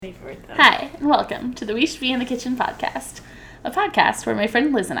for it, though. Hi, and welcome to the We Should Be in the Kitchen podcast, a podcast where my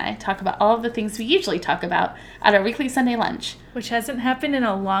friend Liz and I talk about all of the things we usually talk about at our weekly Sunday lunch. Which hasn't happened in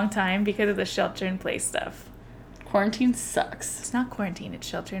a long time because of the shelter-in-place stuff. Quarantine sucks. It's not quarantine, it's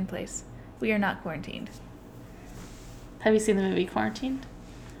shelter-in-place. We are not quarantined. Have you seen the movie Quarantined?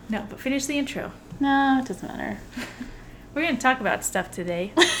 No, but finish the intro. No, it doesn't matter. We're going to talk about stuff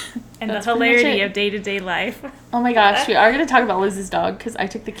today. And the That's pretty much hilarity it. of day-to-day life. Oh my gosh, we are going to talk about Liz's dog because I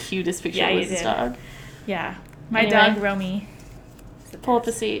took the cutest picture of you Liz's did. dog. Yeah. My Anyway. dog, Romy. Pull up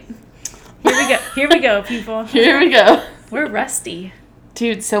the seat. Here we go. Here we go, people. Here we go. We're rusty.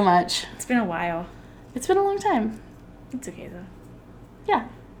 Dude, so much. It's been a while. It's been a long time. It's okay, though. Yeah.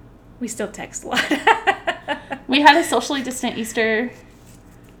 We still text a lot. We had a socially distant Easter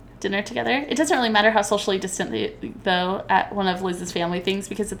dinner together. It doesn't really matter how socially distant, though, at one of Liz's family things,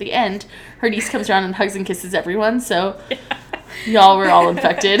 because at the end, her niece comes around and hugs and kisses everyone, so y'all were all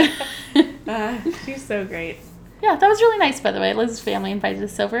infected. She's so great. Yeah, that was really nice, by the way. Liz's family invited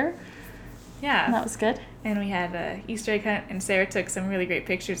us over, and Yeah. that was good. And we had a Easter egg hunt, and Sarah took some really great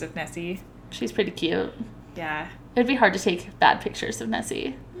pictures of Nessie. She's pretty cute. Yeah. It'd be hard to take bad pictures of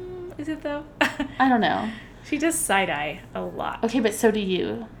Nessie. Is it, though? I don't know. She does side-eye a lot. Okay, but so do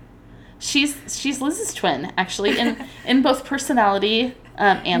you. She's Liz's twin, actually, in both personality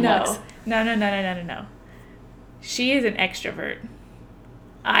and looks. No. She is an extrovert.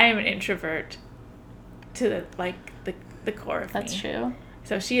 I am an introvert to the core of That's me. true.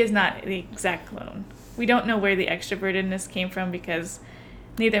 So she is not the exact clone. We don't know where the extrovertedness came from because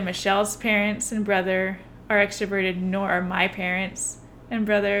neither Michelle's parents and brother are extroverted, nor are my parents and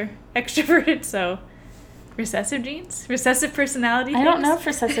brother extroverted. So recessive genes? Recessive personality I don't things? know if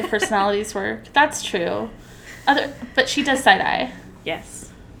recessive personalities work. That's true. But she does side-eye.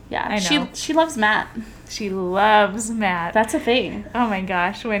 Yes. Yeah. I know. She loves Matt. She loves Matt. That's a thing. Oh my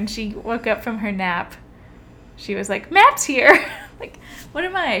gosh, when she woke up from her nap, she was like, Matt's here! Like, what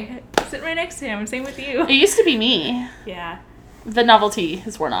am I? Sitting right next to him. Same with you. It used to be me. Yeah. The novelty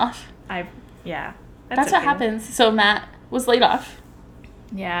has worn off. Yeah. That's what okay. happens. So Matt was laid off,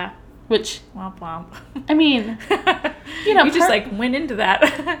 Yeah. which, Womp womp. I mean, you know, You just went into that.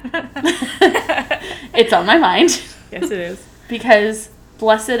 it's on my mind. Yes, it is. Because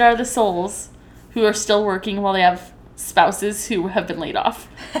blessed are the souls who are still working while they have spouses who have been laid off.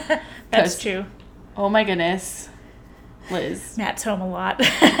 That's 'Cause- true. Oh my goodness. Liz. Matt's home a lot.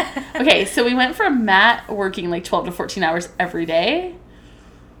 Okay, so we went from Matt working like 12 to 14 hours every day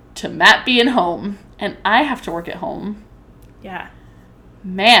to Matt being home, and I have to work at home. Yeah.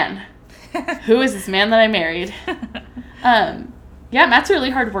 Man, who is this man that I married? Yeah, Matt's a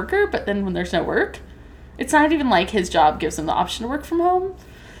really hard worker, but then when there's no work, it's not even like his job gives him the option to work from home.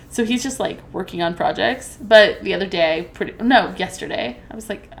 So he's just like working on projects. But the other day, yesterday, I was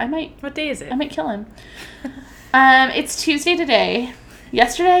like, What day is it? I might kill him. It's Tuesday today.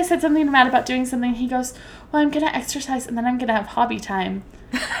 Yesterday I said something to Matt about doing something. He goes, well, I'm going to exercise and then I'm going to have hobby time.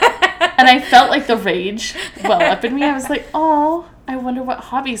 And I felt like the rage well up in me. I was like, oh, I wonder what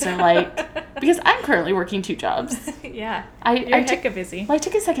hobbies are like. Because I'm currently working 2 jobs. Yeah. I You're took hecka busy. Well, I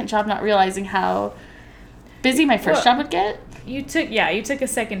took a second job not realizing how busy my first job would get. You took a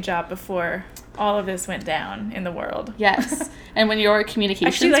second job before all of this went down in the world. Yes. And when you're a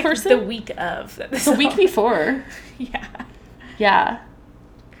communications Actually, like person. the week of. The week before. Yeah. Yeah.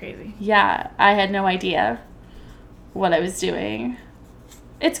 Crazy. Yeah. I had no idea what I was doing.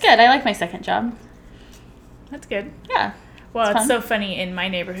 It's good. I like my second job. That's good. Yeah. Well, It's it's fun. so funny. In my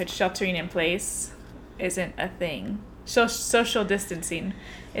neighborhood, sheltering in place isn't a thing. Social distancing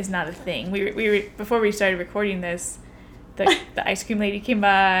is not a thing. We before we started recording this, the ice cream lady came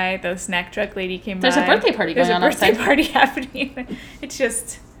by, the snack truck lady came There's by. a birthday party going on There's a birthday outside. party happening. It's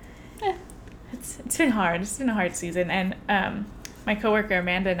just, Eh. it's been hard. It's been a hard season. And my coworker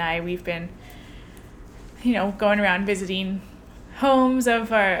Amanda and I, we've been, going around visiting homes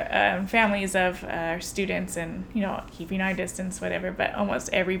of our families of our students and, keeping our distance, whatever. But almost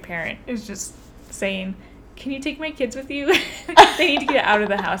every parent is just saying, can you take my kids with you? They need to get out of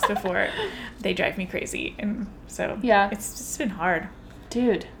the house before they drive me crazy. And so Yeah. it's just been hard.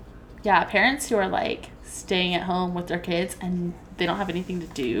 Dude. Yeah, parents who are like staying at home with their kids and they don't have anything to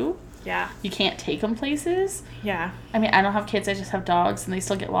do. Yeah. You can't take them places. Yeah. I mean, I don't have kids, I just have dogs and they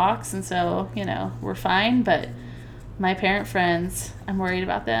still get walks, and so, we're fine, but my parent friends, I'm worried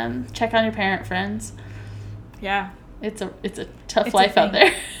about them. Check on your parent friends. Yeah. It's a tough It's a life out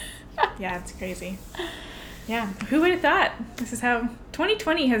thing. there. Yeah, it's crazy. Yeah. Who would have thought? This is how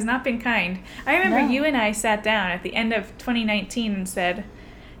 2020 has not been kind. I remember No. you and I sat down at the end of 2019 and said,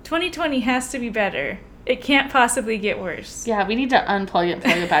 2020 has to be better. it can't possibly get worse. Yeah, we need to unplug it and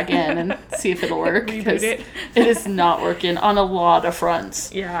plug it back in and see if it'll work. Reboot it. It is not working on a lot of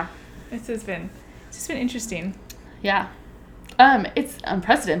fronts. Yeah. It's just been interesting. Yeah. It's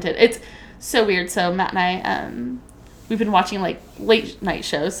unprecedented. It's so weird. So Matt and I, we've been watching like late night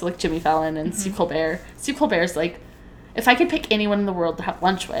shows, so like Jimmy Fallon and Steve Colbert. Steve Colbert's like, if I could pick anyone in the world to have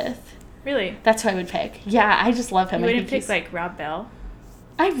lunch with, really, that's who I would pick. Yeah, I just love him. You wouldn't pick like Rob Bell?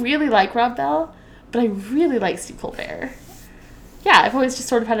 I really like Rob Bell, but I really like Steve Colbert. Yeah, I've always just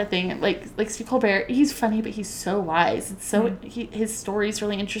sort of had a thing like Steve Colbert. He's funny, but he's so wise. It's so his story's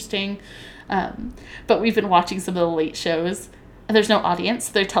really interesting. But we've been watching some of the late shows, and there's no audience.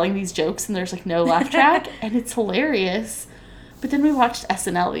 They're telling these jokes, and there's like no laugh track, and it's hilarious. But then we watched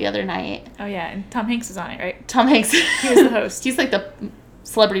SNL the other night. Oh yeah, and Tom Hanks is on it, right? Tom Hanks. He was the host. He's like the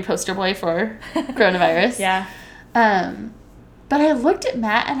celebrity poster boy for coronavirus. Yeah. But I looked at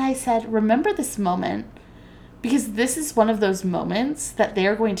Matt and I said, remember this moment, because this is one of those moments that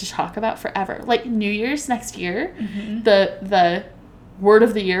they're going to talk about forever. Like New Year's next year, the word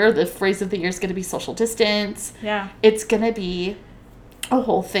of the year, the phrase of the year is going to be social distance. Yeah. It's going to be a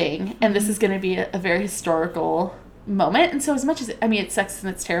whole thing. And this is going to be a very historical moment. And so as much as, I mean, it sucks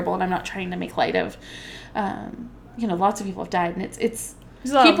and it's terrible, and I'm not trying to make light of, lots of people have died, and it's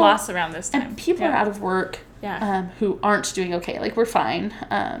there's a lot of loss around this time. And people are out of work. Yeah. Who aren't doing okay. Like, we're fine,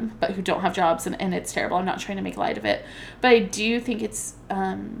 but who don't have jobs, and it's terrible. I'm not trying to make light of it. But I do think it's,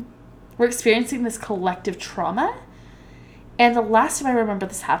 we're experiencing this collective trauma. And the last time I remember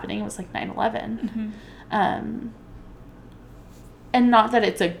this happening was, like, 9/11. And not that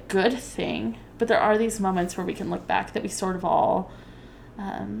it's a good thing, but there are these moments where we can look back that we sort of all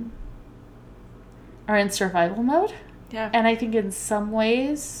are in survival mode. Yeah. And I think in some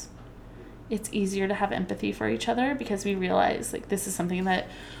ways it's easier to have empathy for each other because we realize, like, this is something that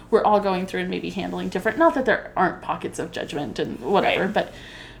we're all going through and maybe handling different. Not that there aren't pockets of judgment and whatever, right.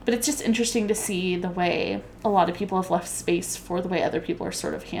 but it's just interesting to see the way a lot of people have left space for the way other people are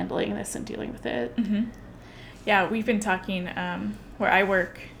sort of handling this and dealing with it. Yeah, we've been talking where I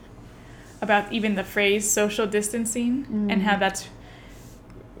work about even the phrase social distancing and how that's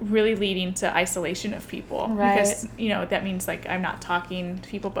really leading to isolation of people. Right. Because, that means, like, I'm not talking to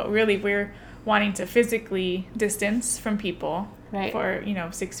people, but really we're wanting to physically distance from people for,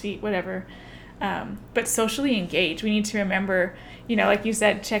 6 feet, whatever. But socially engage. We need to remember, like you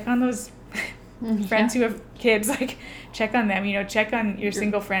said, check on those friends who have kids, like, check on them, check on your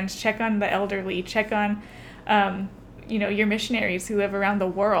single friends, check on the elderly, check on, your missionaries who live around the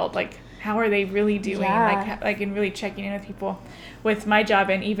world. Like, how are they really doing? Yeah. Like, and really checking in with people. With my job,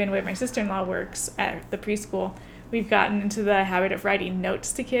 and even where my sister-in-law works at the preschool, we've gotten into the habit of writing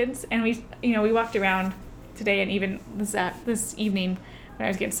notes to kids. And we walked around today, and even this evening when I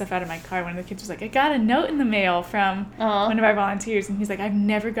was getting stuff out of my car, one of the kids was like, I got a note in the mail from one of our volunteers. And he's like, I've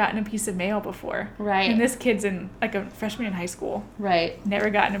never gotten a piece of mail before. Right. And this kid's in, like, a freshman in high school. Right.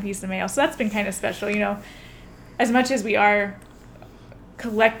 Never gotten a piece of mail. So that's been kind of special, As much as we are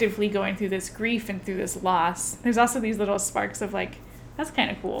collectively going through this grief and through this loss, there's also these little sparks of, like, that's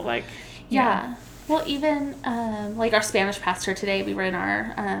kind of cool. Like, yeah. Well, even like our Spanish pastor today, we were in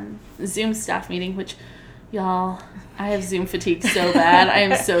our Zoom staff meeting, which, y'all, I have Zoom fatigue so bad. I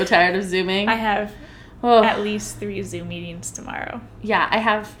am so tired of Zooming. I have at least 3 Zoom meetings tomorrow. Yeah, I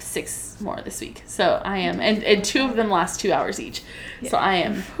have 6 more this week. So I am, and 2 of them last 2 hours each. Yeah. So I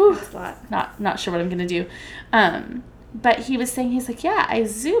am that's a lot. Not sure what I'm gonna do. But he was saying, he's like, yeah, I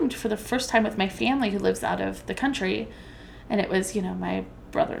Zoomed for the first time with my family who lives out of the country. And it was, my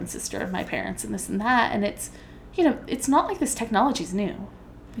brother and sister, my parents, and this and that. And it's, it's not like this technology's new.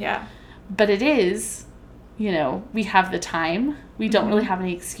 Yeah. But it is, we have the time. We don't really have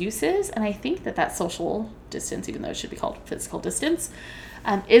any excuses. And I think that social distance, even though it should be called physical distance,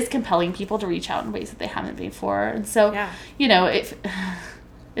 is compelling people to reach out in ways that they haven't before. And so,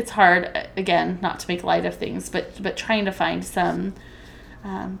 it's hard, again, not to make light of things, but trying to find some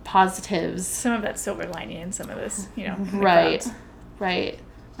positives. Some of that silver lining in some of this, Right.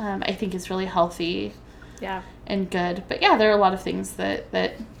 I think is really healthy. Yeah. And good. But yeah, there are a lot of things that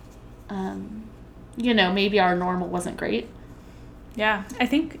maybe our normal wasn't great. Yeah. I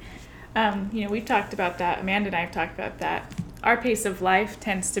think, we've talked about that. Amanda and I have talked about that. Our pace of life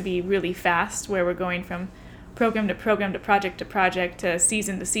tends to be really fast, where we're going from program to program to project to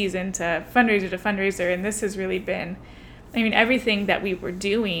season to fundraiser. And this has really been, everything that we were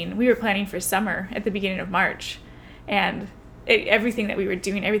doing, we were planning for summer at the beginning of March. And everything that we were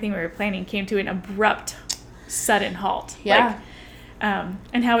doing, everything we were planning came to an abrupt, sudden halt. Yeah.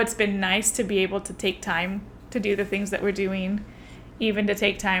 And how it's been nice to be able to take time to do the things that we're doing, even to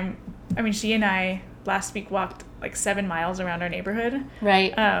take time. She and I last week walked like 7 miles around our neighborhood.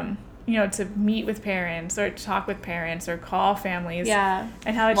 Right. You know, to meet with parents or to talk with parents or call families. Yeah.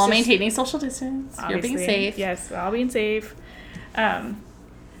 And how it's while just, maintaining social distance. You're being safe. Yes, all being safe. And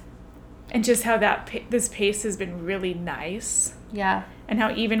just how this pace has been really nice. Yeah. And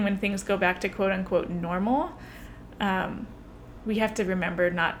how even when things go back to quote unquote normal, we have to remember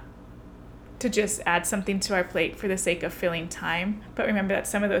not to just add something to our plate for the sake of filling time, but remember that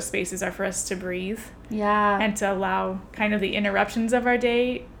some of those spaces are for us to breathe. Yeah. And to allow kind of the interruptions of our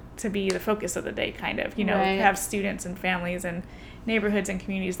day to be the focus of the day, kind of, you know, right. have students and families and neighborhoods and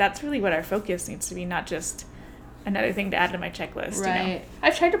communities. That's really what our focus needs to be, not just another thing to add to my checklist. Right. You know?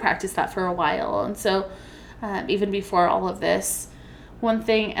 I've tried to practice that for a while. And so even before all of this, one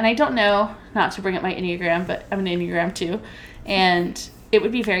thing, and I don't know, not to bring up my Enneagram, but I'm an Enneagram too. And it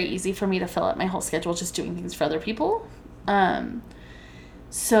would be very easy for me to fill up my whole schedule just doing things for other people.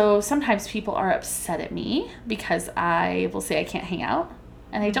 So sometimes people are upset at me because I will say I can't hang out.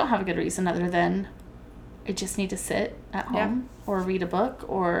 And I don't have a good reason other than I just need to sit at home or read a book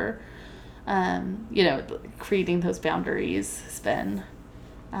or, you know, creating those boundaries has been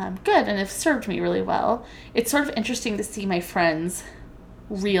good and it's served me really well. It's sort of interesting to see my friends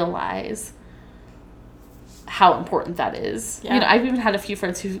realize how important that is. Yeah. You know, I've even had a few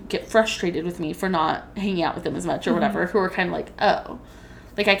friends who get frustrated with me for not hanging out with them as much or whatever, who are kind of like, oh,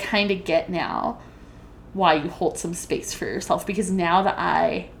 like I kind of get now why you hold some space for yourself, because now that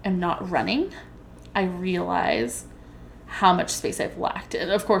I am not running, I realize how much space I've lacked. And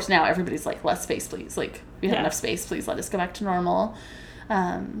of course now everybody's like, less space, please. Like, we have enough space, please let us go back to normal.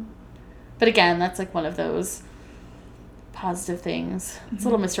 But again, that's like one of those positive things. It's a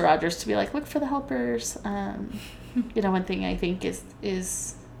little Mr. Rogers to be like, look for the helpers. You know, one thing I think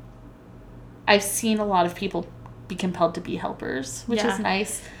is I've seen a lot of people be compelled to be helpers, which is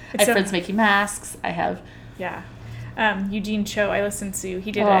nice. I have friends making masks. I have... Yeah. Eugene Cho, I listened to,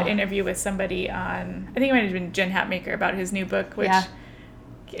 he did an interview with somebody on, I think it might have been Jen Hatmaker, about his new book, which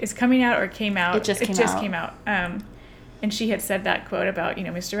is coming out or came out. It just came out. And she had said that quote about, you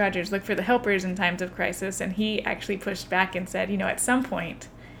know, Mr. Rogers, look for the helpers in times of crisis. And he actually pushed back and said, you know, at some point,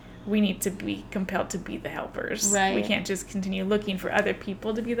 we need to be compelled to be the helpers. Right. We can't just continue looking for other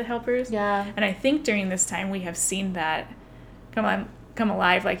people to be the helpers. Yeah. And I think during this time, we have seen that come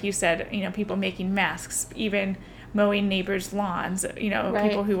alive, like you said, you know, people making masks, even mowing neighbors' lawns, you know,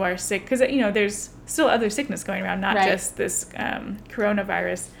 people who are sick. Because, you know, there's still other sickness going around, not just this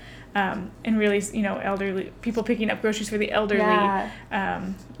coronavirus. And really, you know, elderly people picking up groceries for the elderly.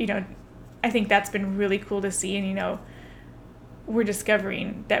 Yeah. You know, I think that's been really cool to see. And, you know, we're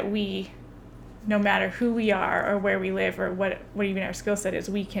discovering that we, no matter who we are or where we live or what even our skill set is,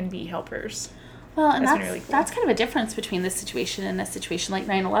 we can be helpers. Well, and that's really cool. That's kind of a difference between this situation and a situation like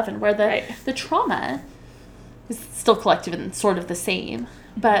 9/11, where the trauma is still collective and sort of the same,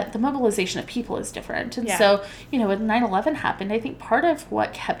 but the mobilization of people is different. And so, you know, when 9/11 happened, I think part of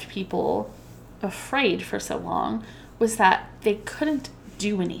what kept people afraid for so long was that they couldn't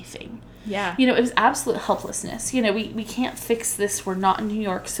do anything. Yeah. You know, it was absolute helplessness. You know, we can't fix this. We're not in New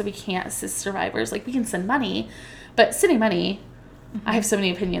York, so we can't assist survivors. Like, we can send money, but sending money, I have so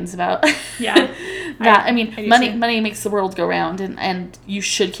many opinions about. Yeah. I mean, money makes the world go round, and you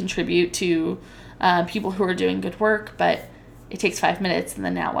should contribute to people who are doing good work, but it takes 5 minutes, and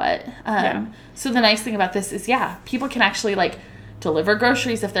then now what? So the nice thing about this is, people can actually, like, deliver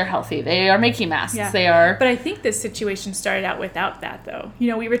groceries if they're healthy. They are making masks. Yeah. They are... But I think this situation started out without that, though. You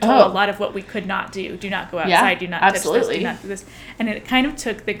know, we were told a lot of what we could not do. Do not go outside. Do not touch this. Do not do this. And it kind of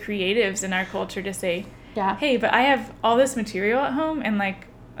took the creatives in our culture to say, hey, but I have all this material at home and, like,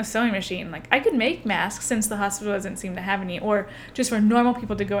 a sewing machine. Like, I could make masks since the hospital doesn't seem to have any, or just for normal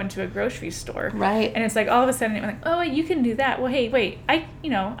people to go into a grocery store. Right. And it's like, all of a sudden, it went like, oh, you can do that. Well, hey, wait,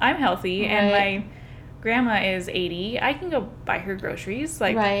 I'm healthy, and my grandma is 80. I can go buy her groceries.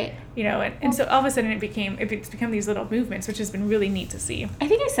 Like, you know, and so all of a sudden it's become these little movements, which has been really neat to see. I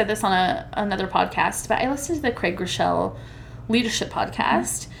think I said this on another podcast, but I listened to the Craig Groeschel leadership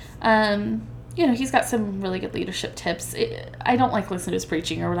podcast. You know, he's got some really good leadership tips. I don't like listening to his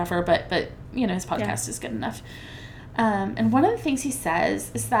preaching or whatever, but you know, his podcast is good enough. And one of the things he says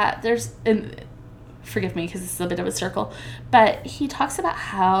is that and forgive me because this is a bit of a circle, but he talks about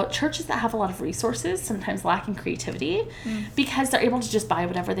how churches that have a lot of resources sometimes lack in creativity because they're able to just buy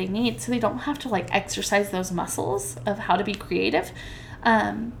whatever they need, so they don't have to, like, exercise those muscles of how to be creative.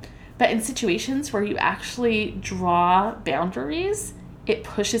 But in situations where you actually draw boundaries, it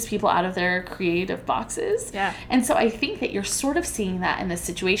pushes people out of their creative boxes. Yeah. And so I think that you're sort of seeing that in this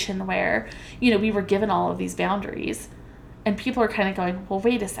situation where, you know, we were given all of these boundaries, And people are kind of going, well,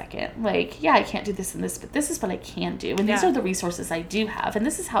 wait a second. Like, yeah, I can't do this and this, but this is what I can do. And these Yeah. are the resources I do have. And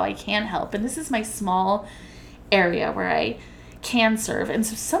this is how I can help. And this is my small area where I can serve. And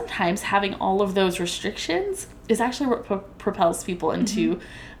so sometimes having all of those restrictions is actually what propels people into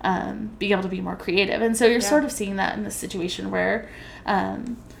being able to be more creative. And so you're sort of seeing that in this situation where,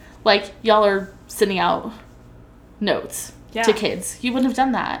 like, y'all are sending out notes to kids. You wouldn't have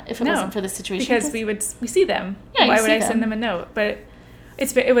done that if it wasn't for this situation. Because we see them. Yeah, why you would see I send them. them a note? But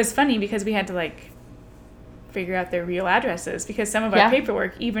it was funny because we had to like figure out their real addresses because some of our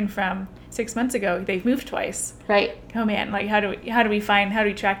paperwork, even from 6 months ago, they've moved twice. Right. Oh man, like how do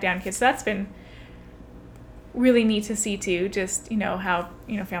we track down kids? So that's been really neat to see too. Just how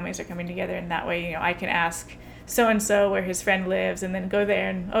families are coming together, and that way I can ask so and so where his friend lives, and then go there,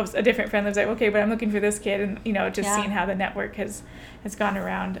 and a different friend lives. Like, okay, but I'm looking for this kid, and just seeing how the network has gone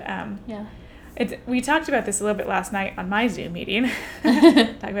around. We talked about this a little bit last night on my Zoom meeting.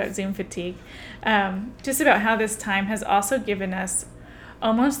 Talk about Zoom fatigue. Just about how this time has also given us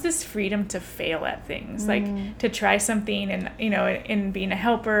almost this freedom to fail at things, like to try something, and in being a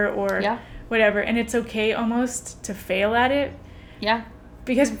helper or whatever, and it's okay almost to fail at it. Yeah.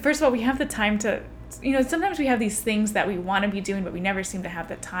 Because first of all, we have the time to. Sometimes we have these things that we want to be doing, but we never seem to have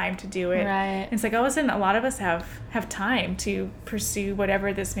the time to do it. Right. And it's like all of a sudden, a lot of us have time to pursue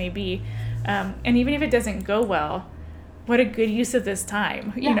whatever this may be, and even if it doesn't go well, what a good use of this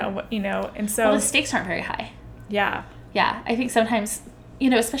time. Yeah. And so the stakes aren't very high. Yeah. Yeah, I think sometimes,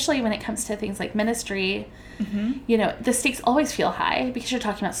 especially when it comes to things like ministry, the stakes always feel high because you're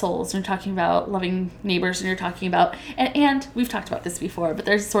talking about souls and you're talking about loving neighbors and you're talking about, and we've talked about this before, but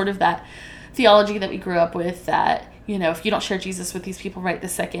there's sort of that theology that we grew up with that, if you don't share Jesus with these people right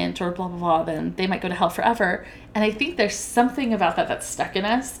this second or blah, blah, blah, then they might go to hell forever. And I think there's something about that that's stuck in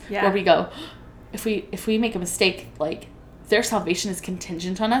us where we go, if we make a mistake, like their salvation is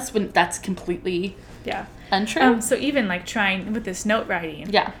contingent on us, when that's completely untrue. So even like trying with this note writing.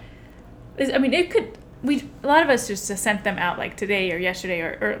 Yeah. A lot of us just sent them out like today or yesterday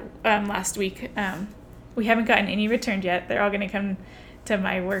or last week. We haven't gotten any returned yet. They're all going to come to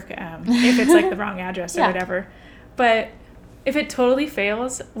my work if it's like the wrong address or whatever. But if it totally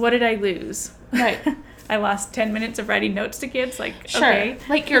fails, what did I lose? Right. I lost 10 minutes of writing notes to kids. Like, sure. Okay.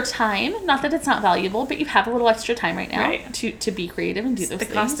 Like your time, not that it's not valuable, but you have a little extra time right now to be creative and do those things.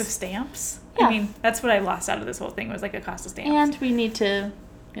 The cost of stamps. Yeah. I mean, that's what I lost out of this whole thing was like a cost of stamps. And we need to,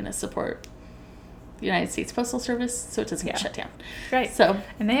 support the United States Postal Service so it doesn't get shut down. Right. So,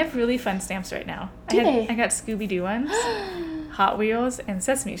 and they have really fun stamps right now. I got Scooby-Doo ones, Hot Wheels, and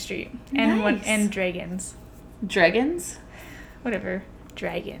Sesame Street, and and Dragons. Dragons? Whatever.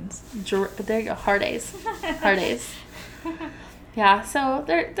 Dragons. There you go. Hard A's. Hard A's. Yeah, so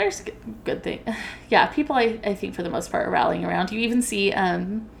there's good thing. Yeah, people I think for the most part are rallying around. You even see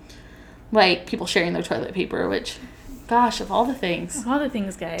like people sharing their toilet paper, which, gosh, of all the things. Of all the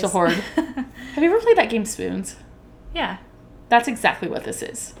things, guys. To hoard. Have you ever played that game Spoons? Yeah. That's exactly what this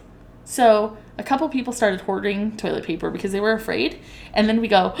is. So a couple people started hoarding toilet paper because they were afraid, and then we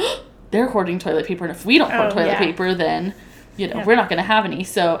go, they're hoarding toilet paper, and if we don't hoard toilet paper, then we're not going to have any.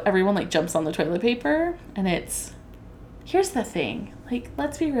 So everyone like jumps on the toilet paper, and here's the thing, like,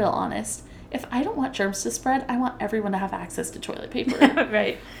 let's be real honest. If I don't want germs to spread, I want everyone to have access to toilet paper.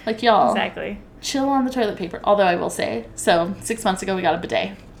 Right. Like, y'all. Exactly. Chill on the toilet paper. Although I will say, so 6 months ago we got a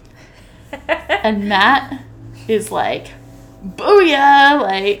bidet. And Matt is like, booyah!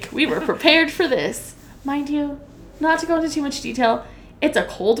 Like, we were prepared for this. Mind you, not to go into too much detail, it's a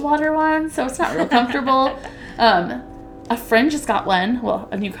cold water one, so it's not real comfortable. A friend just got one, well,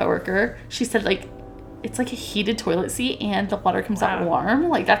 a new coworker. She said, like, it's like a heated toilet seat and the water comes out warm.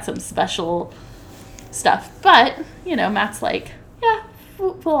 Like, that's some special stuff. But, Matt's like, yeah,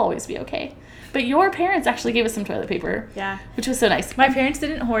 we'll always be okay. But your parents actually gave us some toilet paper. Yeah. Which was so nice. My parents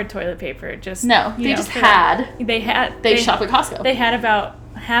didn't hoard toilet paper. No, they just had. They shop at Costco. They had about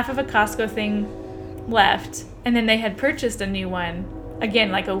half of a Costco thing left. And then they had purchased a new one,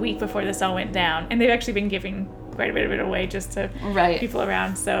 again, like a week before this all went down. And they've actually been giving quite a bit of it away just to people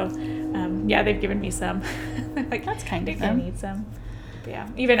around. So, they've given me some. Like, that's kind of them. I need some. But yeah.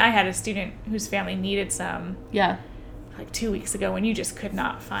 Even I had a student whose family needed some. Yeah. Like 2 weeks ago when you just could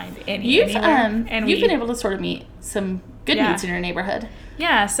not find any anywhere. You've been able to sort of meet some good needs in your neighborhood.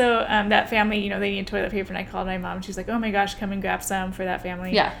 Yeah, so that family, they need toilet paper, and I called my mom, and she's like, oh my gosh, come and grab some for that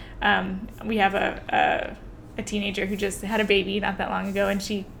family. Yeah. We have a teenager who just had a baby not that long ago, and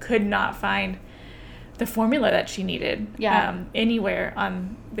she could not find the formula that she needed anywhere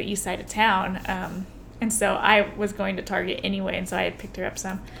on the east side of town. And so I was going to Target anyway, and so I had picked her up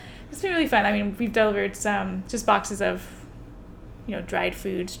some. It's been really fun. I mean, we've delivered some just boxes of dried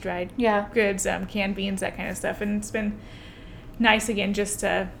foods, dried Yeah. goods, canned beans, that kind of stuff. And it's been nice again just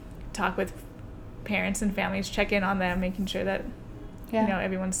to talk with parents and families, check in on them, making sure that Yeah.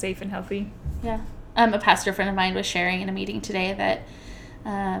 everyone's safe and healthy. Yeah. A pastor friend of mine was sharing in a meeting today that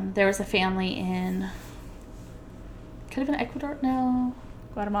there was a family in, could have been Ecuador? No.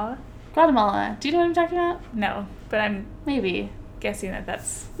 Guatemala? Guatemala. Do you know what I'm talking about? No, but I'm Maybe. guessing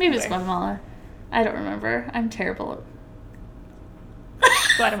that's Maybe it's where. Guatemala. I don't remember. I'm terrible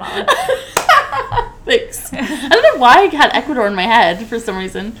Guatemala. Thanks. I don't know why I had Ecuador in my head for some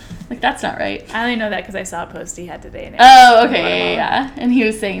reason. Like, that's not right. I only know that because I saw a post he had today. And Oh, okay, yeah. And he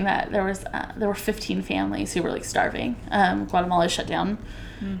was saying that there were 15 families who were, like, starving. Guatemala is shut down,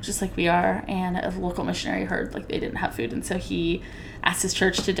 just like we are, and a local missionary heard, like, they didn't have food, and so he asked his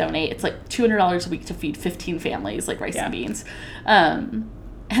church to donate. It's, like, $200 a week to feed 15 families, like, rice and beans. And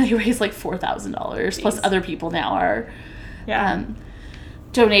they raised, like, $4,000, plus other people now are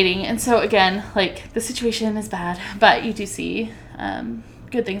donating. And so, again, like, the situation is bad, but you do see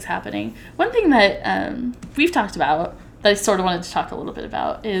good things happening. One thing that we've talked about that I sort of wanted to talk a little bit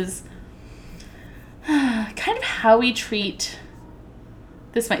about is kind of how we treat,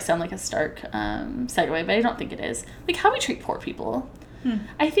 this might sound like a stark segue, but I don't think it is, like how we treat poor people.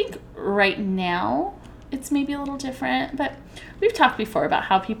 I think right now it's maybe a little different, but we've talked before about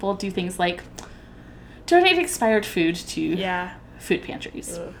how people do things like donate expired food to food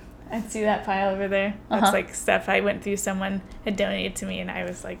pantries. Ugh. I see that pile over there. That's like stuff I went through. Someone had donated to me, and I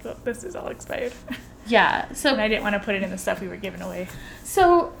was like, "Oh, this is all expired." Yeah. So and I didn't want to put it in the stuff we were giving away.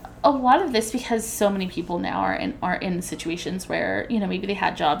 So a lot of this, because so many people now are in situations where maybe they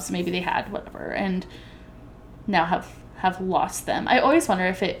had jobs, maybe they had whatever, and now have lost them. I always wonder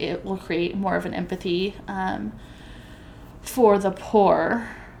if it will create more of an empathy for the poor,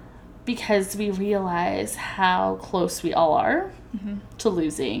 because we realize how close we all are to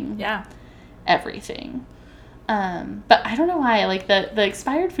losing everything. But I don't know why, like the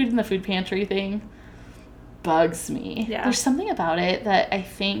expired food in the food pantry thing bugs me. Yeah. There's something about it that I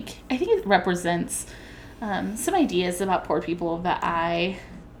think it represents some ideas about poor people that I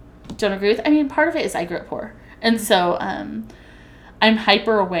don't agree with. I mean, part of it is I grew up poor. And so I'm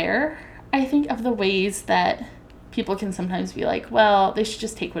hyper aware, I think, of the ways that people can sometimes be like, well, they should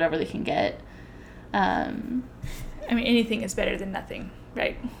just take whatever they can get. I mean, anything is better than nothing,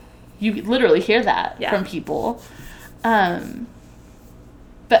 right? You literally hear that from people.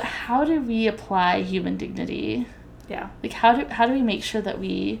 But how do we apply human dignity? Yeah. Like, how do we make sure that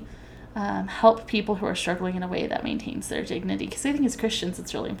we help people who are struggling in a way that maintains their dignity? Because I think as Christians,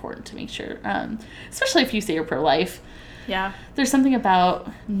 it's really important to make sure, especially if you say you're pro-life. Yeah. There's something about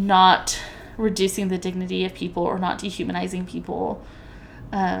not reducing the dignity of people or not dehumanizing people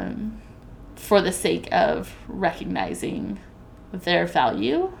for the sake of recognizing their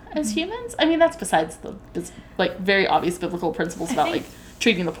value as humans. I mean, that's besides the very obvious biblical principles about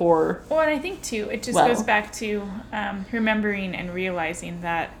treating the poor. Well, and I think too, it just goes back to remembering and realizing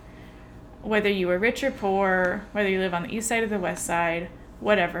that whether you are rich or poor, whether you live on the east side or the west side,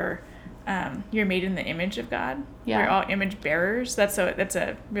 whatever, you're made in the image of God. Yeah. We're all image bearers. That's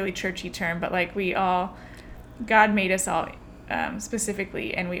a really churchy term, but God made us all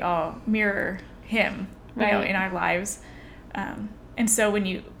specifically, and we all mirror Him, in our lives. And so when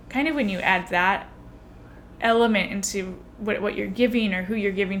you add that element into what you're giving or who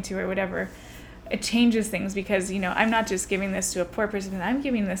you're giving to or whatever, it changes things, because I'm not just giving this to a poor person, I'm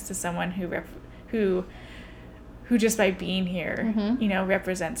giving this to someone who just by being here,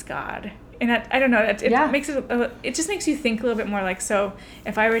 represents God. And I don't know, it makes it just makes you think a little bit more like, so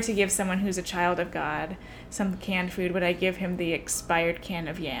if I were to give someone who's a child of God some canned food, would I give him the expired can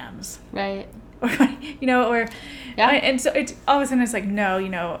of yams? Right. And so it all of a sudden it's like,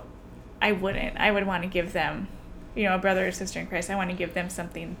 no, I wouldn't. I would want to give them, a brother or sister in Christ, I want to give them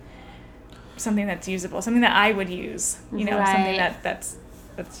something that's usable, something that I would use, something that's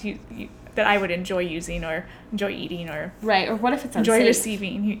that I would enjoy using or enjoy eating or or what if it's enjoy unsafe?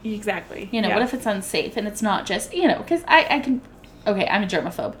 Receiving. Exactly. What if it's unsafe and it's not just, because I can, okay, I'm a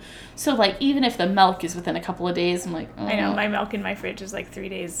germaphobe. So even if the milk is within a couple of days, I'm like, oh. I know, my milk in my fridge is 3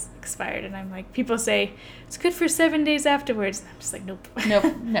 days expired, and I'm like, people say it's good for 7 days afterwards. I'm just like, nope.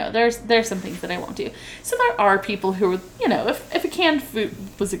 No, there's some things that I won't do. So there are people who, if a canned food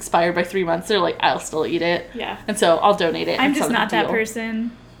was expired by 3 months, they're like, I'll still eat it. Yeah. And so I'll donate it. I'm just not that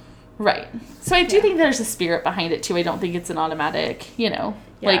person. Right. So I do think there's a spirit behind it too. I don't think it's an automatic,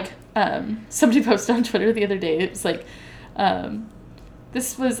 somebody posted on Twitter the other day. It was like,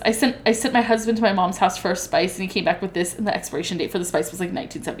 this was, I sent my husband to my mom's house for a spice, and he came back with this, and the expiration date for the spice was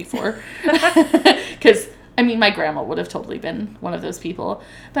 1974. Because I mean, my grandma would have totally been one of those people.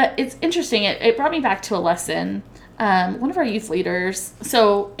 But it's interesting. It brought me back to a lesson. One of our youth leaders,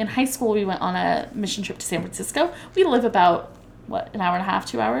 so in high school, we went on a mission trip to San Francisco. We live about, an hour and a half,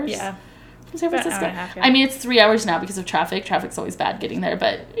 2 hours? Yeah. From San Francisco? About an hour and a half, yeah. I mean, it's 3 hours now because of traffic. Traffic's always bad getting there,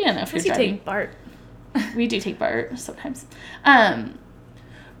 but, if you're driving. You take BART. We do take BART sometimes.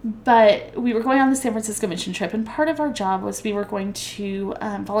 But we were going on the San Francisco mission trip, and part of our job was we were going to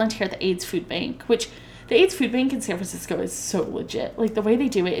volunteer at the AIDS Food Bank, which the AIDS Food Bank in San Francisco is so legit. Like, the way they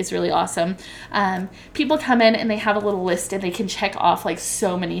do it is really awesome. People come in and they have a little list, and they can check off, like,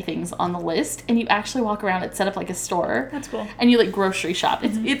 so many things on the list, and you actually walk around. It's set up like a store. That's cool. And you, like, grocery shop.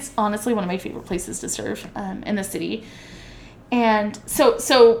 It's honestly one of my favorite places to serve in the city. And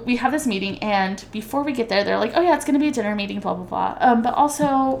so we have this meeting, and before we get there, they're like, oh, yeah, it's going to be a dinner meeting, blah, blah, blah. But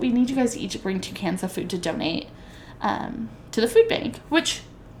also, we need you guys to each bring 2 cans of food to donate to the food bank, which,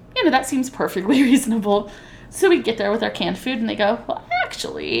 that seems perfectly reasonable. So we get there with our canned food, and they go, well,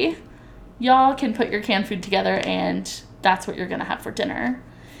 actually, y'all can put your canned food together, and that's what you're going to have for dinner.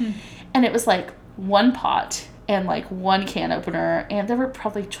 And it was, like, 1 pot and, like, 1 can opener, and there were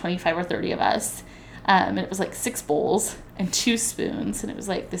probably 25 or 30 of us. And it was like 6 bowls and 2 spoons. And it was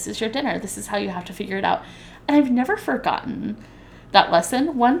like, this is your dinner. This is how you have to figure it out. And I've never forgotten that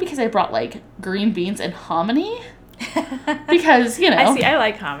lesson. 1, because I brought like green beans and hominy. Because, I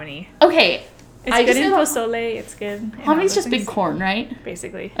like hominy. Okay. It's good in pozole. It's good. Homony's just big corn, right?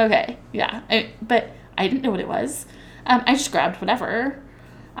 Basically. Okay. Yeah. But I didn't know what it was. I just grabbed whatever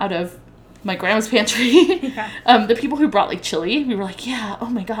out of my grandma's pantry. Yeah. The people who brought like chili, we were like, yeah, oh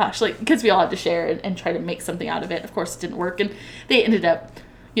my gosh, like, because we all had to share and try to make something out of it. Of course, it didn't work, and they ended up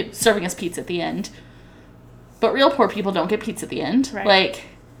serving us pizza at the end. But real poor people don't get pizza at the end. Right.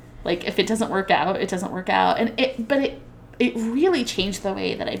 Like if it doesn't work out, it doesn't work out. And it really changed the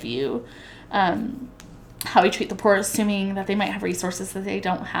way that I view how we treat the poor, assuming that they might have resources that they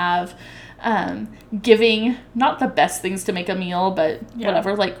don't have. Giving not the best things to make a meal, but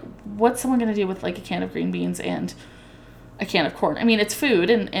whatever. Like, what's someone going to do with like a can of green beans and a can of corn? I mean, it's food,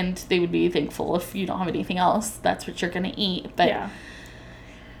 and they would be thankful if you don't have anything else. That's what you're going to eat. But yeah.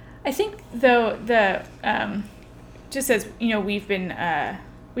 I think though just as we've been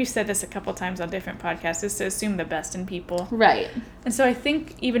we've said this a couple times on different podcasts, is to assume the best in people, right? And so I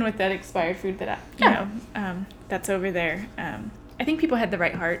think even with that expired food that that's over there, I think people had the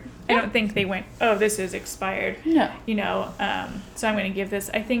right heart. Yeah. I don't think they went, oh, this is expired. No. So I'm going to give this.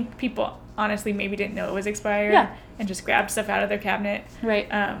 I think people honestly maybe didn't know it was expired and just grabbed stuff out of their cabinet. Right.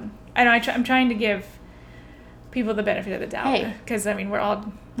 I know I'm trying to give people the benefit of the doubt, because we're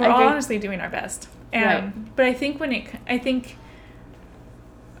all honestly doing our best. Right. But I think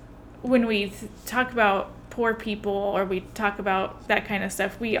when we talk about poor people, or we talk about that kind of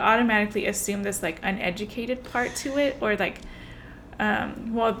stuff, we automatically assume this like uneducated part to it, or like,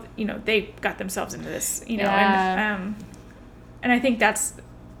 they got themselves into this, and I think that's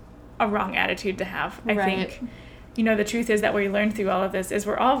a wrong attitude to have. I think, the truth is that what we learned through all of this is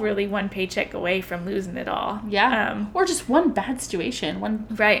we're all really 1 paycheck away from losing it all. Yeah. Or just one bad situation, one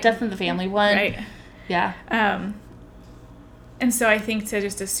death in the family, one. Right. Yeah. And so I think to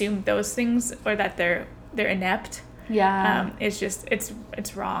just assume those things, or that they're inept, it's just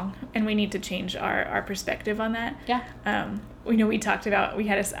it's wrong, and we need to change our perspective on that. Yeah. We talked about, I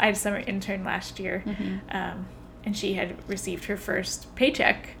had a summer intern last year, and she had received her first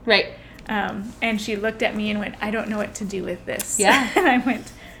paycheck. Right. And she looked at me and went, I don't know what to do with this. Yeah. And I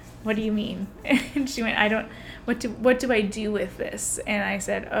went, what do you mean? And she went, what do I do with this? And I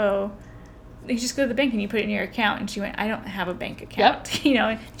said, oh, you just go to the bank and you put it in your account. And she went, I don't have a bank account.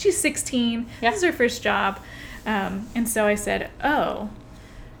 Yep. She's 16. This is her first job. And so I said, oh.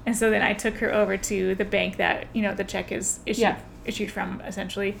 And so then I took her over to the bank that, the check is issued from,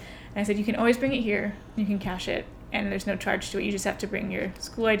 essentially. And I said, you can always bring it here. You can cash it. And there's no charge to it. You just have to bring your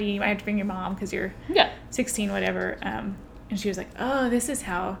school ID. You might have to bring your mom because you're 16, whatever. And she was like, oh, this is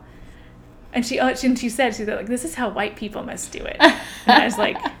how. And she said, like, this is how white people must do it. And I was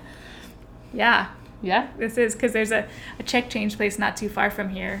like, yeah, this is, because there's a check change place not too far from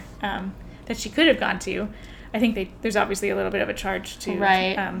here that she could have gone to. I think there's obviously a little bit of a charge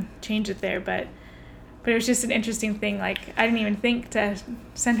to change it there, but it was just an interesting thing. Like, I didn't even think to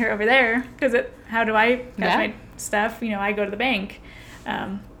send her over there, because how do I cash my stuff? I go to the bank,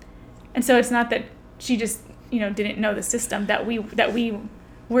 and so it's not that she just didn't know the system that we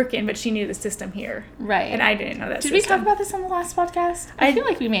work in, but she knew the system here. Right. And I didn't know that system. Did we talk about this on the last podcast? I feel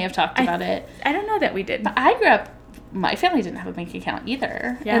like we may have talked about it. I don't know that we did. But I grew up, my family didn't have a bank account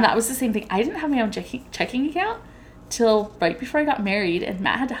either. Yeah. And that was the same thing. I didn't have my own checking account till right before I got married, and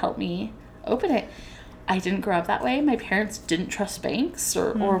Matt had to help me open it. I didn't grow up that way. My parents didn't trust banks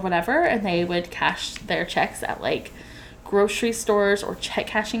or whatever, and they would cash their checks at, like, grocery stores or check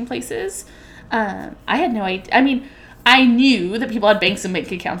cashing places. I had no idea. I mean, I knew that people had banks and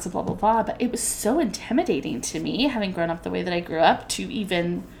bank accounts and blah, blah, blah, but it was so intimidating to me, having grown up the way that I grew up, to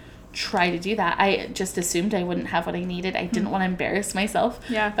even try to do that. I just assumed I wouldn't have what I needed. I didn't want to embarrass myself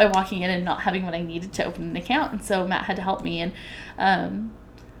by walking in and not having what I needed to open an account. And so Matt had to help me. And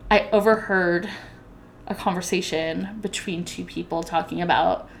I overheard a conversation between two people talking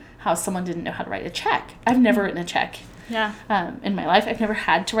about how someone didn't know how to write a check. I've never written a check in my life. I've never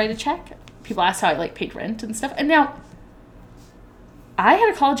had to write a check. People ask how I, like, paid rent and stuff. And now, I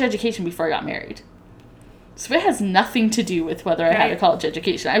had a college education before I got married. So it has nothing to do with whether I had a college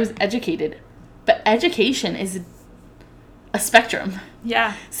education. I was educated. But education is a spectrum.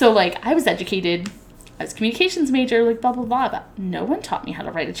 Yeah. So, like, I was educated, I was a communications major, like, blah, blah, blah. But no one taught me how to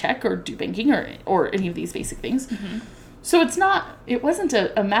write a check or do banking or any of these basic things. Mm-hmm. So it wasn't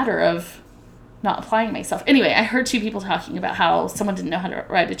a matter of not applying myself. Anyway, I heard two people talking about how someone didn't know how to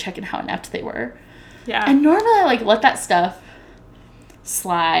write a check and how inept they were. Yeah. And normally I, like, let that stuff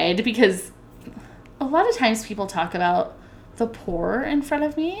slide because a lot of times people talk about the poor in front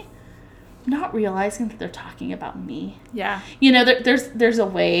of me, not realizing that they're talking about me. Yeah. You know, there's a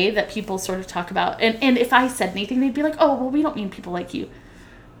way that people sort of talk about, and if I said anything, they'd be like, oh, well, we don't mean people like you.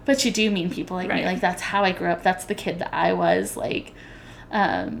 But you do mean people like me. Like, that's how I grew up. That's the kid that I was. Like,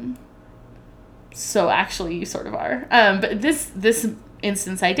 so actually you sort of are. But this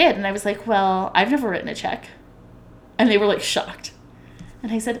instance I did, and I was like, well, I've never written a check. And they were, like, shocked.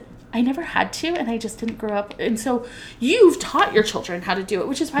 And I said, I never had to, and I just didn't grow up. And so you've taught your children how to do it,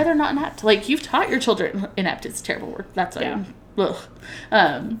 which is why they're not inept. Like, you've taught your children inept. It's a terrible word. That's why but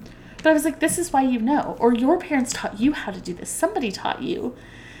I was like, this is why you know. Or your parents taught you how to do this. Somebody taught you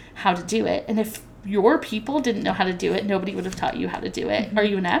how to do it. And if your people didn't know how to do it, nobody would have taught you how to do it. Mm-hmm. Are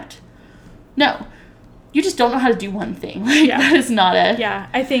you inept? No. You just don't know how to do one thing. Like, that is not a... Yeah,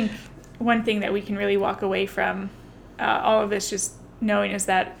 I think one thing that we can really walk away from all of this just knowing is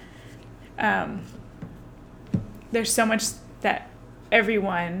that there's so much that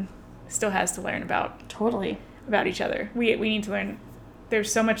everyone still has to learn about. Totally. About each other. We need to learn.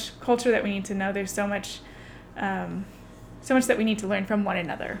 There's so much culture that we need to know. There's so much that we need to learn from one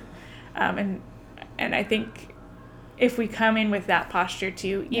another. And I think if we come in with that posture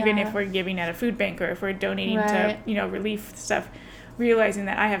too, even if we're giving at a food bank or if we're donating to, relief stuff, realizing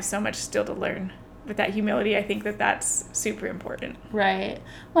that I have so much still to learn. With that humility, I think that's super important. Right.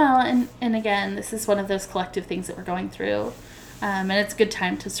 Well, and again, this is one of those collective things that we're going through. And it's a good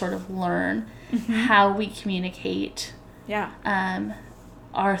time to sort of learn how we communicate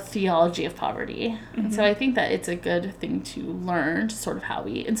our theology of poverty. Mm-hmm. And so I think that it's a good thing to learn sort of how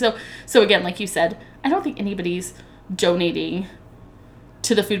we... And so again, like you said, I don't think anybody's donating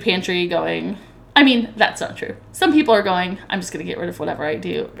to the food pantry going... I mean, that's not true. Some people are going, I'm just going to get rid of whatever I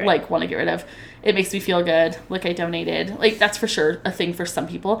do, want to get rid of. It makes me feel good, like I donated. Like, that's for sure a thing for some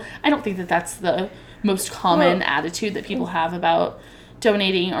people. I don't think that that's the most common attitude that people have about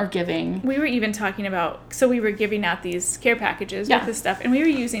donating or giving. We were even talking about, so we were giving out these care packages with this stuff, and we were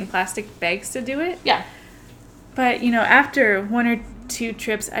using plastic bags to do it. Yeah. But, after one or two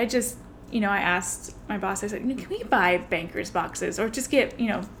trips, I just... I asked my boss, I said, can we buy Bankers boxes or just get,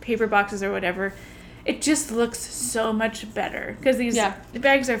 paper boxes or whatever? It just looks so much better because these the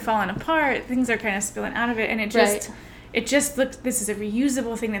bags are falling apart. Things are kind of spilling out of it. And it just looks, this is a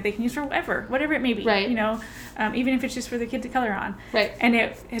reusable thing that they can use for whatever it may be, even if it's just for the kid to color on. Right. And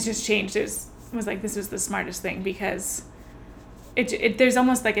it has just changed. It was like, this was the smartest thing because there's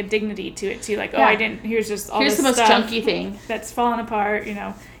almost like a dignity to it too. Like, here's just all this stuff. Here's the most junky thing. That's falling apart,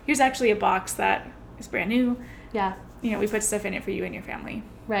 Here's actually a box that is brand new. Yeah. We put stuff in it for you and your family.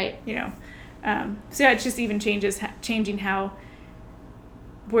 Right. So it just even changing how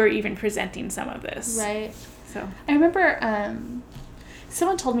we're even presenting some of this. Right. So I remember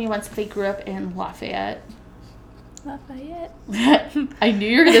someone told me once that they grew up in Lafayette. I knew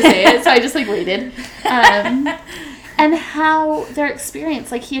you were going to say it, so I just waited. And how their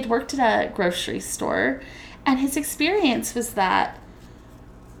experience, he had worked at a grocery store, and his experience was that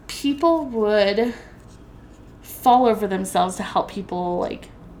people would fall over themselves to help people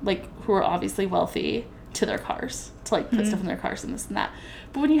like who are obviously wealthy to their cars, to put stuff in their cars and this and that.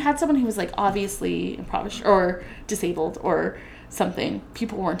 But when you had someone who was obviously impoverished or disabled or something,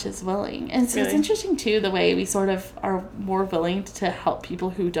 people weren't as willing. And so It's interesting too the way we sort of are more willing to help people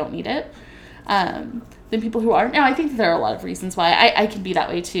who don't need it than people who are. Now I think there are a lot of reasons why I can be that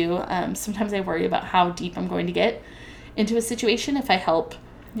way too. Sometimes I worry about how deep I'm going to get into a situation if I help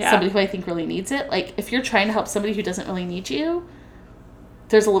somebody who I think really needs it. Like, if you're trying to help somebody who doesn't really need you,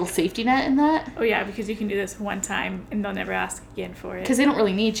 there's a little safety net in that. Oh, yeah, because you can do this one time and they'll never ask again for it. Because they don't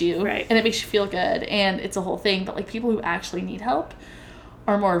really need you. Right. And it makes you feel good, and it's a whole thing. But, like, people who actually need help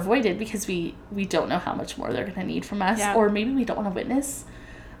are more avoided because we don't know how much more they're going to need from us. Yeah. Or maybe we don't want to witness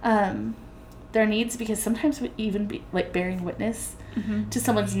their needs, because sometimes we even be, like, bearing witness to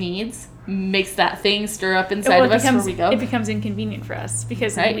someone's needs makes that thing stir up inside of us where we go. It becomes inconvenient for us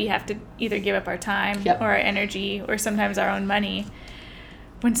because Right. we have to either give up our time Yep. or our energy or sometimes our own money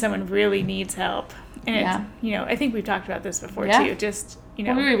when someone really needs help. And, Yeah. you know, I think we've talked about this before, Yeah. too. Just, you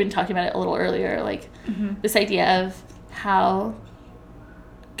know. Well, we were even talking about it a little earlier, like, this idea of how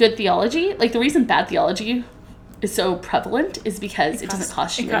good theology, like, the reason bad theology is so prevalent is because it doesn't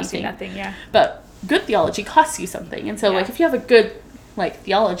cost you anything. Nothing, yeah. But good theology costs you something. And so, Yeah. like, if you have a good, like,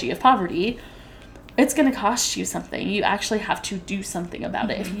 theology of poverty, it's going to cost you something. You actually have to do something about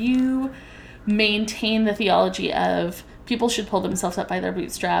it. If you maintain the theology of people should pull themselves up by their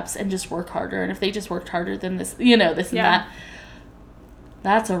bootstraps and just work harder, and if they just worked harder than this, you know, this and that,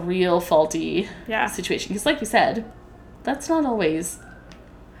 that's a real faulty situation. Because, like you said, that's not always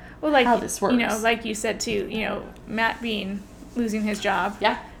how this works. You know, like you said, too, you know, Matt Bean losing his job.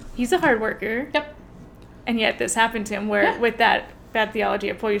 Yeah. He's a hard worker. Yep. And yet this happened to him where with that bad theology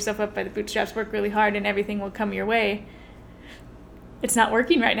of pull yourself up by the bootstraps, work really hard, and everything will come your way. It's not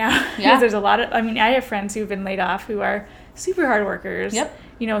working right now. Yeah. Because there's a lot of, I mean, I have friends who've been laid off who are super hard workers. Yep.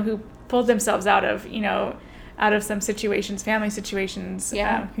 You know, who pulled themselves out of, you know, out of some situations, family situations,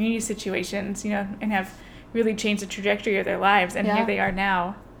 community situations, you know, and have really changed the trajectory of their lives. And here they are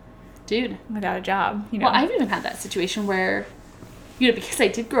now. Dude. Without a job, you know. Well, I've even had that situation where, you know, because I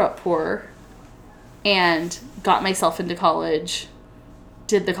did grow up poor and got myself into college,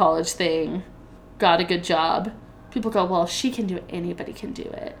 did the college thing, got a good job, people go, well, if she can do it, anybody can do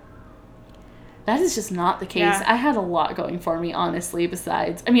it. That is just not the case. Yeah. I had a lot going for me, honestly,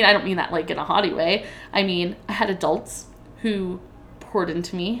 besides, I mean, I don't mean that like in a haughty way. I mean, I had adults who poured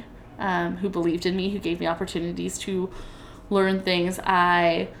into me, who believed in me, who gave me opportunities to learn things.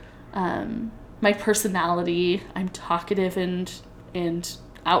 My personality, I'm talkative and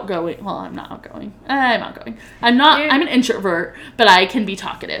outgoing. Well, I'm not outgoing. I'm outgoing. I'm an introvert, but I can be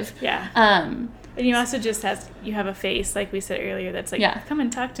talkative. Yeah. And you also just you have a face, like we said earlier, that's like, come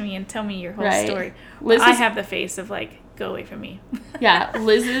and talk to me and tell me your whole story. Liz I have the face of like, go away from me. Yeah,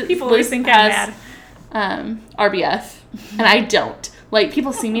 Liz. People always think I'm mad. RBF, and I don't. Like,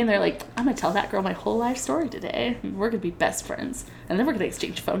 people see me and they're like, I'm going to tell that girl my whole life story today. We're going to be best friends. And then we're going to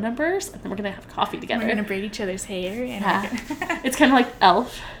exchange phone numbers. And then we're going to have coffee together. We're going to braid each other's hair. And it's kind of like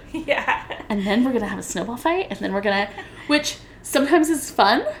Elf. Yeah. And then we're going to have a snowball fight. And then we're going to, which sometimes is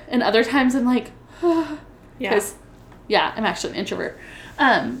fun. And other times I'm like, because, I'm actually an introvert.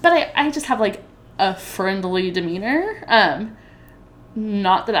 But I just have like a friendly demeanor.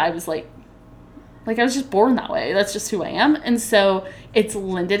 Not that I was like I was just born that way. That's just who I am. And so it's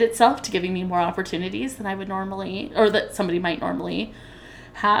lended itself to giving me more opportunities than I would normally, or that somebody might normally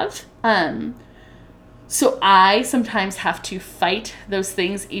have. So I sometimes have to fight those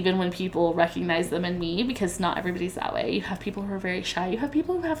things even when people recognize them in me, because not everybody's that way. You have people who are very shy. You have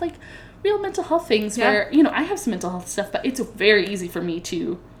people who have like real mental health things where, you know, I have some mental health stuff, but it's very easy for me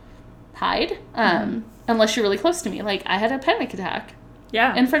to hide unless you're really close to me. Like, I had a panic attack.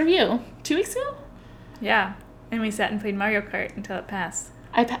 Yeah. In front of you 2 weeks ago? Yeah. And we sat and played Mario Kart until it passed.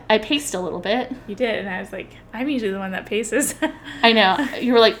 I paced a little bit. You did, and I was like, I'm usually the one that paces. I know.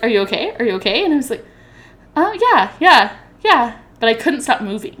 You were like, are you okay? Are you okay? And I was like, oh, yeah. But I couldn't stop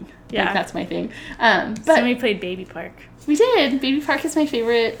moving. Yeah. Like, that's my thing. But so we played Baby Park. We did. Baby Park is my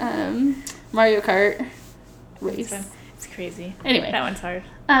favorite Mario Kart race. It's crazy. Anyway. That one's hard.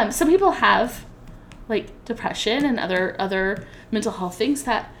 Some people have, like, depression and other mental health things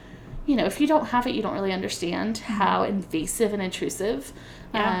that, you know, if you don't have it, you don't really understand how invasive and intrusive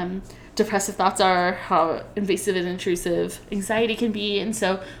depressive thoughts are, how invasive and intrusive anxiety can be. And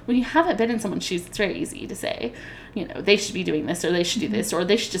so when you haven't been in someone's shoes, it's very easy to say, you know, they should be doing this, or they should do this, or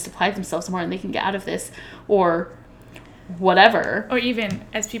they should just apply themselves more and they can get out of this, or whatever. Or even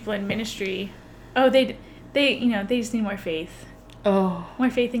as people in ministry, they you know, they just need more faith. Oh. More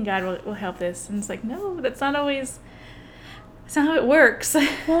faith in God will help this. And it's like, no, that's not always... That's not how it works.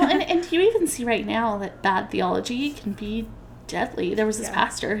 Well, and you even see right now that bad theology can be deadly. There was this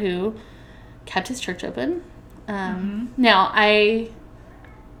pastor who kept his church open. Now, I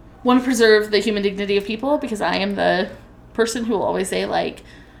want to preserve the human dignity of people, because I am the person who will always say, like,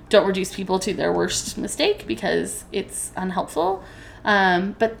 don't reduce people to their worst mistake, because it's unhelpful.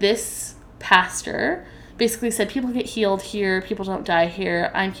 But this pastor basically said people get healed here, people don't die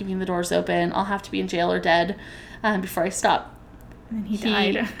here. I'm keeping the doors open. I'll have to be in jail or dead before I stop. And he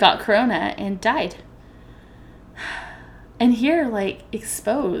died. Got corona and died. And here, like,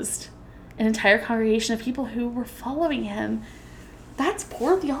 exposed an entire congregation of people who were following him. That's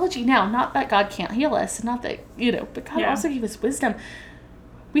poor theology. Now, not that God can't heal us, not that, but God also gave us wisdom.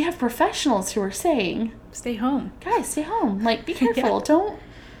 We have professionals who are saying, stay home. Guys, stay home. Like, be careful. Don't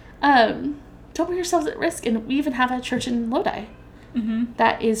put yourselves at risk. And we even have a church in Lodi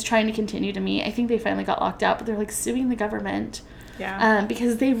that is trying to continue to meet. I think they finally got locked out, but they're, like, suing the government. Yeah.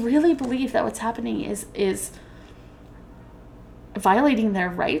 Because they really believe that what's happening is violating their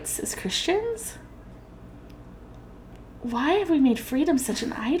rights as Christians. Why have we made freedom such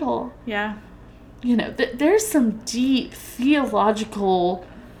an idol? Yeah. There's some deep theological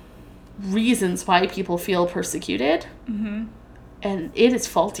reasons why people feel persecuted. Mm-hmm. And it is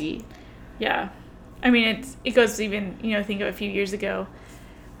faulty. Yeah. I mean, it goes even, think of a few years ago.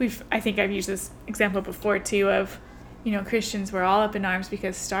 I think I've used this example before, too, of, Christians were all up in arms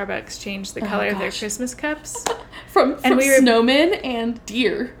because Starbucks changed the color of their Christmas cups. From snowmen and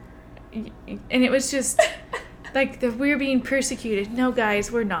deer. And it was just... like, we're being persecuted. No,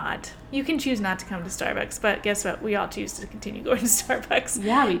 guys, we're not. You can choose not to come to Starbucks, but guess what? We all choose to continue going to Starbucks.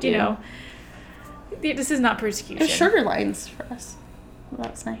 Yeah, we do. This is not persecution. It's sugar lines for us. Well,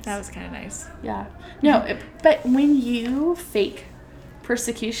 that was nice. That was kind of nice. Yeah. No, but when you fake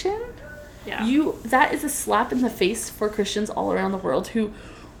persecution, that is a slap in the face for Christians all around the world who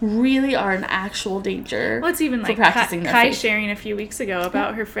really are in actual danger. Well, it's even like Kai sharing a few weeks ago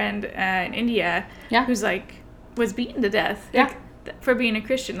about her friend in India who's like, was beaten to death for being a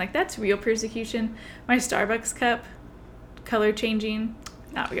Christian. Like, that's real persecution. My Starbucks cup, color changing,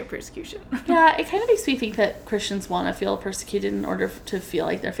 not real persecution. Yeah, it kind of makes me think that Christians want to feel persecuted in order to feel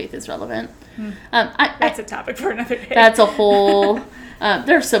like their faith is relevant. That's a topic for another day. That's a whole...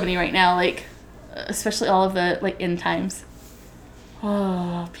 there are so many right now, like, especially all of the, like, end times.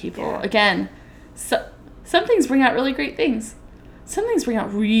 Oh, people. Yeah. Again, some things bring out really great things. Some things bring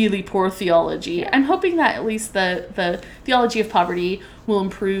out really poor theology. Yeah. I'm hoping that at least the theology of poverty will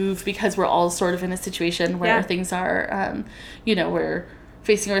improve because we're all sort of in a situation where things are, we're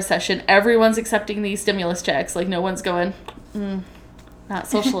facing a recession. Everyone's accepting these stimulus checks. Like, no one's going, not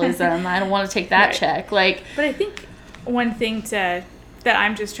socialism. I don't want to take that check. Like, but I think one thing that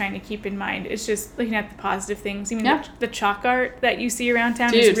I'm just trying to keep in mind is just looking at the positive things. Even the chalk art that you see around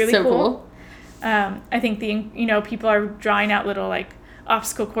town is really cool. I think people are drawing out little like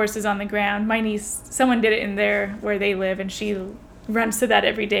obstacle courses on the ground. My niece, someone did it in there where they live, and she runs to that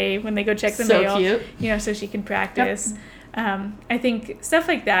every day when they go check the mail. Cute. So she can practice. Yep. I think stuff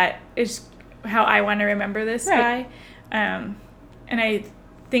like that is how I want to remember this guy. And I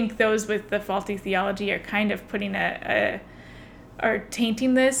think those with the faulty theology are kind of putting are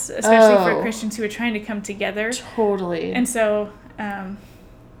tainting this, especially for Christians who are trying to come together. Totally. And so,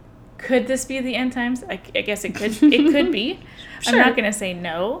 could this be the end times? I guess it could. It could be. Sure. I'm not going to say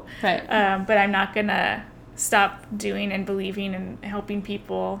no. Right. But I'm not going to stop doing and believing and helping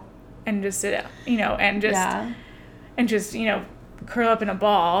people, and just curl up in a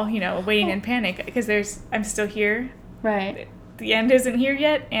ball, waiting in panic because I'm still here. Right. The end isn't here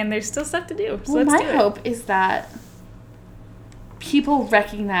yet, and there's still stuff to do. So let's do it. My hope is that people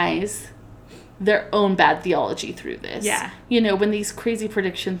recognize their own bad theology through this. Yeah. When these crazy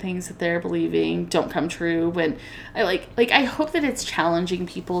prediction things that they're believing don't come true, when I hope that it's challenging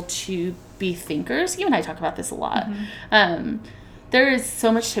people to be thinkers. You and I talk about this a lot. Mm-hmm. There is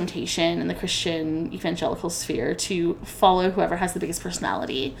so much temptation in the Christian evangelical sphere to follow whoever has the biggest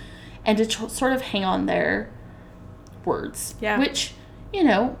personality and to sort of hang on their words. Yeah. Which,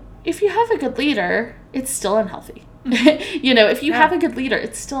 if you have a good leader, it's still unhealthy. If you have a good leader,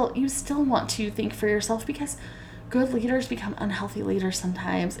 you still want to think for yourself, because good leaders become unhealthy leaders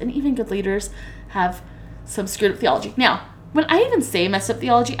sometimes, and even good leaders have some screwed up theology. Now, when I even say messed up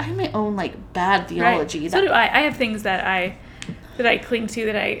theology, I have my own bad theology. Right. So do I. I have things that I cling to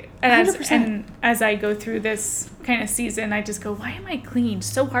as I go through this kind of season, I just go, why am I clinging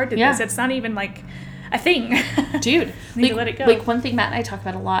so hard to this? It's not even a thing. Dude, need to let it go. One thing Matt and I talk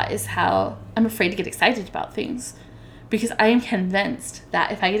about a lot is how I'm afraid to get excited about things, because I am convinced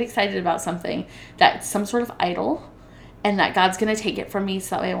that if I get excited about something, that it's some sort of idol, and that God's going to take it from me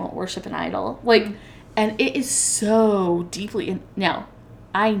so that way I won't worship an idol. And it is so deeply now,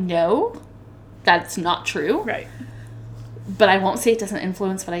 I know that's not true. Right. But I won't say it doesn't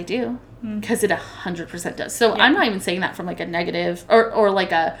influence what I do, because it 100% does. So I'm not even saying that from a negative or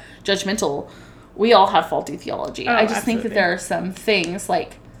a judgmental. We all have faulty theology. I just think that there are some things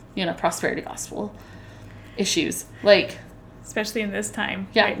prosperity gospel, issues. Like, especially in this time.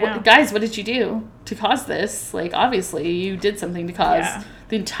 yeah, right now. Guys, what did you do to cause this? Like, obviously, you did something to cause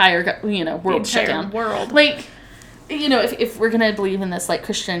the entire, world shutdown. World. Like, if we're gonna believe in this like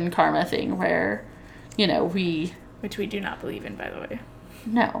Christian karma thing, where, which we do not believe in, by the way.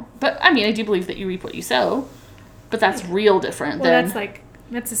 No, but I mean, I do believe that you reap what you sow, but that's real different. Well,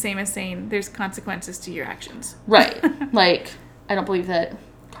 that's the same as saying there's consequences to your actions. Right. Like, I don't believe that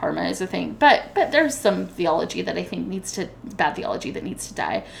karma is a thing, but there's some theology that I think bad theology that needs to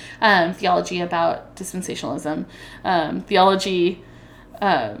die. Theology about dispensationalism, theology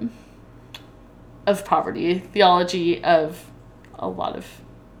of poverty, theology of a lot of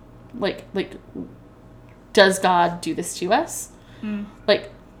like does God do this to us?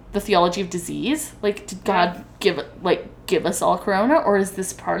 Like the theology of disease, like did God give us all corona, or is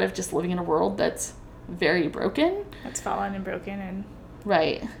this part of just living in a world that's very broken? That's fallen and broken and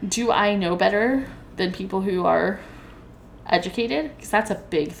right. Do I know better than people who are educated? Because that's a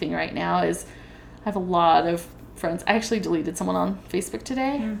big thing right now. Is I have a lot of friends. I actually deleted someone on Facebook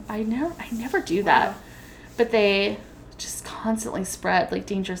today. I never do that. Wow. But they just constantly spread like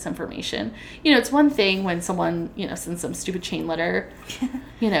dangerous information. It's one thing when someone, sends some stupid chain letter,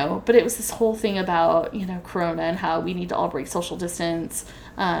 but it was this whole thing about, corona and how we need to all break social distance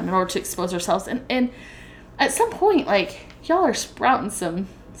in order to expose ourselves. And at some point, like, y'all are sprouting some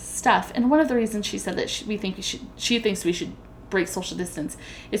stuff. And one of the reasons she said that she thinks we should break social distance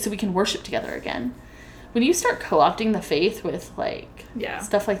is so we can worship together again. When you start co-opting the faith with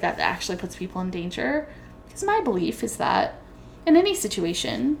stuff like that actually puts people in danger. Because my belief is that in any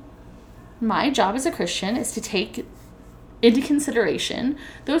situation, my job as a Christian is to take into consideration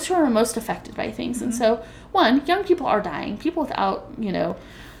those who are most affected by things. Mm-hmm. And so, one, young people are dying. People without,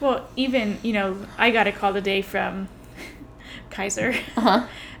 Well, even, I got a call today from Kaiser.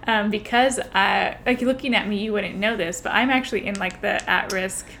 Uh-huh. Because, looking at me, you wouldn't know this, but I'm actually in, the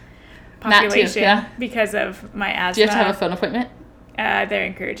at-risk population. Matt too, yeah. Because of my asthma. Do you have to have a phone appointment? They're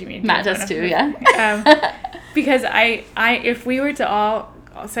encouraging me to Matt does too, yeah. Because if we were to all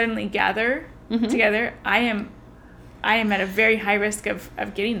suddenly gather together, I am at a very high risk of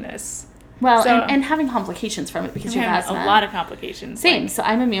getting this. Well, and having complications from it because you have asthma. A lot of complications. Same. So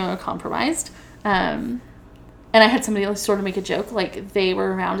I'm immunocompromised. And I had somebody sort of make a joke, like they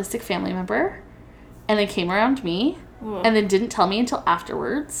were around a sick family member and they came around me and then didn't tell me until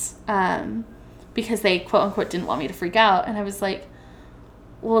afterwards because they, quote unquote, didn't want me to freak out. And I was like,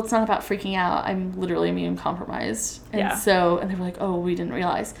 well, it's not about freaking out. I'm literally immune compromised. And and they were like, oh, we didn't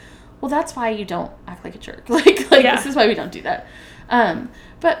realize. Well, that's why you don't act like a jerk. This is why we don't do that.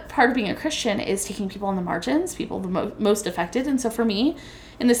 But part of being a Christian is taking people on the margins, people the most affected. And so for me,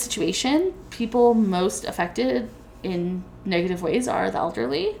 in this situation, people most affected in negative ways are the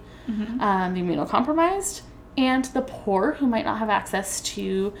elderly, the immunocompromised, and the poor who might not have access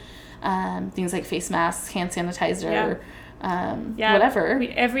to things like face masks, hand sanitizer, whatever.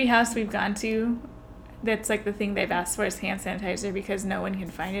 Every house we've gone to, that's the thing they've asked for is hand sanitizer because no one can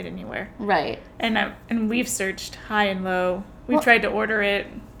find it anywhere. Right. And we've searched high and low. We've tried to order it.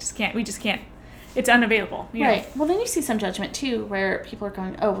 We just can't. It's unavailable. Right. Well, then you see some judgment too, where people are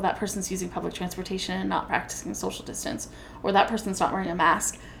going, "Oh, well, that person's using public transportation and not practicing social distance, or that person's not wearing a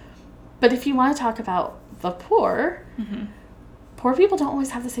mask." But if you want to talk about the poor. Poor people don't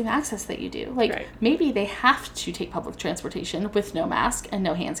always have the same access that you do. Maybe they have to take public transportation with no mask and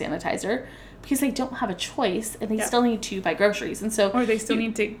no hand sanitizer because they don't have a choice and they still need to buy groceries. And so, or they still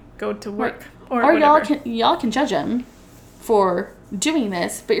need to go to work. Or y'all can judge them for doing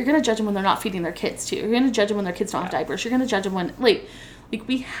this, but you're going to judge them when they're not feeding their kids too. You're going to judge them when their kids don't have diapers. You're going to judge them when,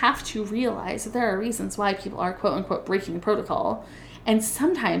 we have to realize that there are reasons why people are, quote unquote, breaking protocol. And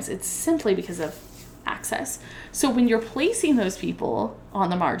sometimes it's simply because of access. So when you're placing those people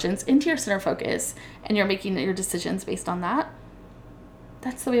on the margins into your center focus and you're making your decisions based on that,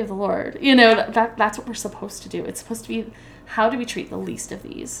 that's the way of the Lord. That's what we're supposed to do. It's supposed to be, how do we treat the least of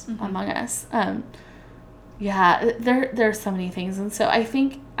these among us? There are so many things. And so I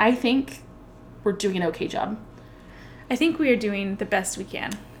think we're doing an okay job. I think we are doing the best we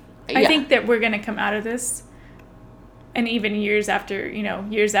can. I think that we're going to come out of this. And even years after,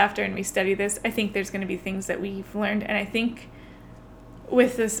 and we study this, I think there's going to be things that we've learned. And I think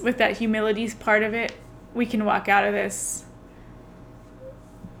with that humility part of it, we can walk out of this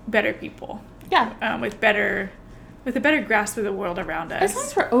better people. Yeah. With a better grasp of the world around us. As long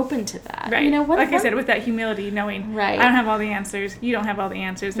as we're open to that. Right. I said, with that humility, knowing I don't have all the answers, you don't have all the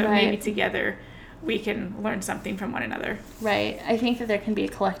answers, but maybe together we can learn something from one another. Right. I think that there can be a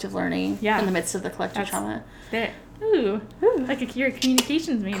collective learning in the midst of the collective trauma. Ooh. Like you're a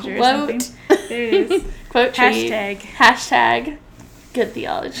communications major Quote. or something. There it is. Quote tweet. Hashtag good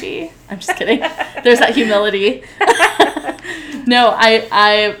theology. I'm just kidding. There's that humility. No,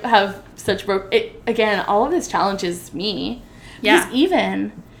 I have such again, all of this challenges me. Yeah. Because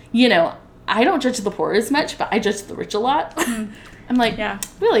even, I don't judge the poor as much, but I judge the rich a lot. I'm like,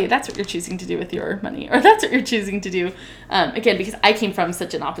 really, that's what you're choosing to do with your money, or that's what you're choosing to do. Again, because I came from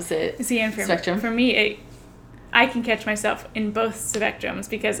such an opposite spectrum. For me, I can catch myself in both spectrums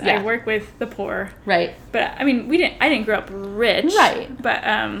because I work with the poor. Right. But I mean, I didn't grow up rich. Right. But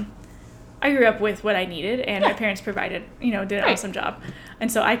I grew up with what I needed, and my parents provided, did an awesome job. And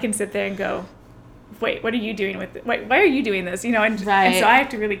so I can sit there and go, wait, what are you doing with it? Why are you doing this? And so I have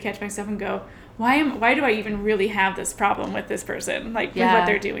to really catch myself and go, why do I even really have this problem with this person? Like with what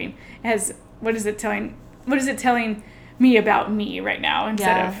they're doing? What is it telling me about me right now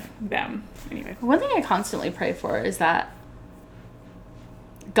instead of them? Anyway. One thing I constantly pray for is that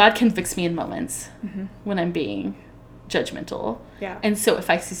God convicts me in moments when I'm being judgmental. Yeah. And so if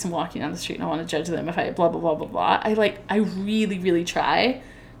I see someone walking down the street and I want to judge them, if I blah, blah, blah, blah, blah, I really, really try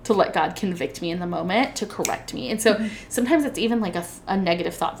to let God convict me in the moment to correct me. And so sometimes it's even like a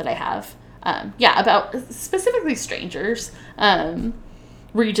negative thought that I have. About specifically strangers,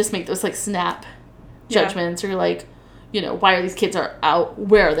 where you just make those like snap judgments, or you're like, why are these kids out?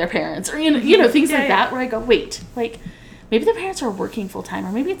 Where are their parents? Or things like that. Where I go, wait, like maybe the parents are working full time,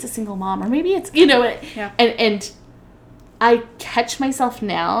 or maybe it's a single mom, or maybe it's and I catch myself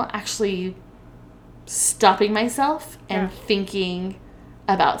now actually stopping myself and thinking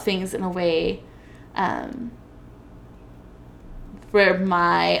about things in a way where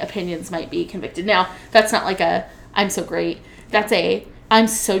my opinions might be convicted. Now, that's not like I'm so great. That's I'm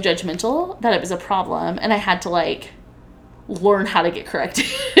so judgmental that it was a problem, and I had to like learn how to get corrected.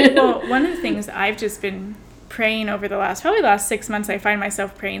 Well, one of the things I've just been praying over the last 6 months, I find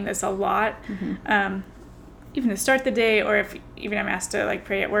myself praying this a lot, even to start the day, or if even I'm asked to like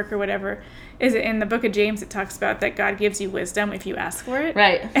pray at work or whatever, is in the book of James, it talks about that God gives you wisdom if you ask for it.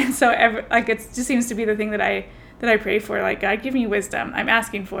 Right. And so it just seems to be the thing that I pray for, like, God, give me wisdom. I'm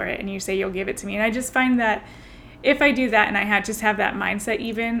asking for it, and you say you'll give it to me. And I just find that if I do that and I have that mindset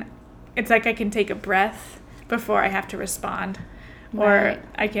even, it's like I can take a breath before I have to respond. Right. Or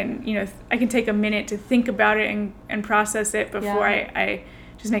I can take a minute to think about it and process it before I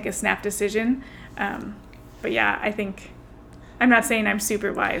just make a snap decision. But yeah, I think, I'm not saying I'm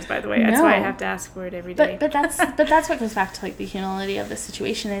super wise, by the way. That's why I have to ask for it every day. But that's what goes back to like the humility of the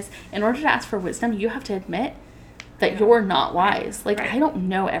situation is, in order to ask for wisdom, you have to admit that you're not wise. Like, I don't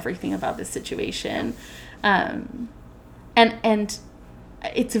know everything about this situation. And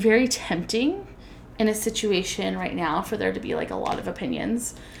it's very tempting in a situation right now for there to be like a lot of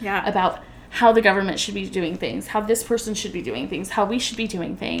opinions about how the government should be doing things, how this person should be doing things, how we should be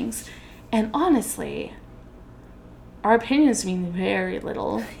doing things. And honestly, our opinions mean very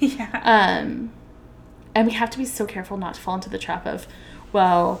little. And we have to be so careful not to fall into the trap of,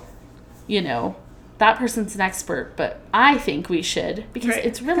 well, that person's an expert, but I think we should, because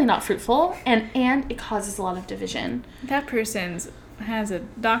it's really not fruitful, and it causes a lot of division. That person has a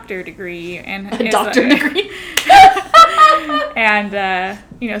doctor degree and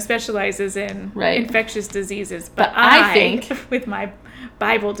and specializes in infectious diseases, but I think with my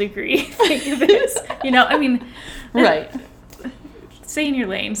Bible degree think this. Stay in your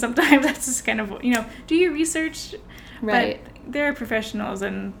lane. Sometimes that's just kind of do your research, but they're professionals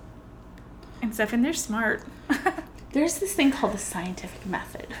and stuff, and they're smart. There's this thing called the scientific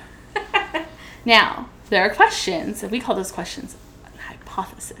method. Now, there are questions, and we call those questions an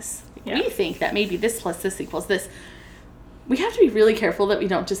hypothesis. We think that maybe this plus this equals this. We have to be really careful that we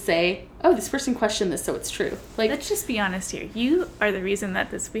don't just say, oh, this person questioned this, so it's true. Like, let's just be honest here. You are the reason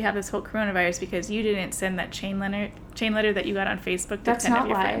that we have this whole coronavirus, because you didn't send that chain letter that you got on Facebook to That's 10 not of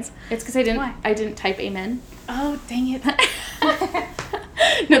your why. friends. It's because I didn't type amen. Oh, dang it.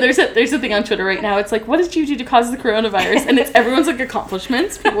 No, there's a thing on Twitter right now. It's like, what did you do to cause the coronavirus? And it's everyone's like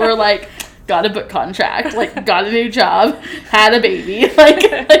accomplishments. People are like, got a book contract, like got a new job, had a baby,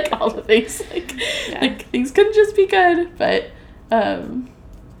 like all the things. Like things couldn't just be good. But what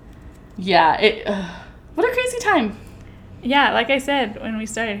a crazy time. Yeah, like I said when we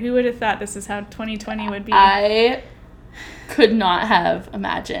started, who would have thought this is how 2020 would be? I could not have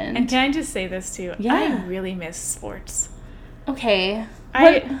imagined. And can I just say this too? Yeah. I really miss sports. Okay.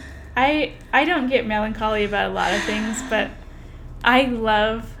 I don't get melancholy about a lot of things, but I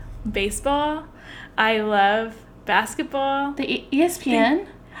love baseball. I love basketball. The ESPN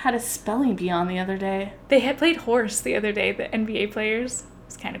had a spelling bee on the other day. They had played horse the other day, the NBA players.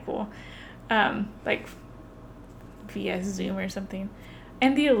 It's kind of cool. via Zoom or something.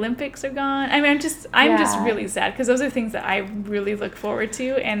 And the Olympics are gone. I mean, I'm just really sad because those are things that I really look forward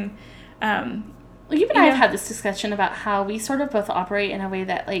to. And you and I have had this discussion about how we sort of both operate in a way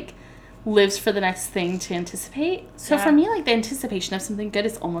that, like, lives for the next thing to anticipate. So for me, like, the anticipation of something good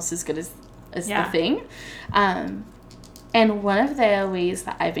is almost as good as the thing. And one of the ways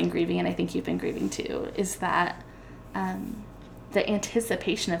that I've been grieving, and I think you've been grieving too, is that the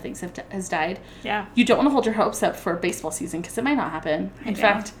anticipation of things has died. Yeah. You don't want to hold your hopes up for baseball season because it might not happen. In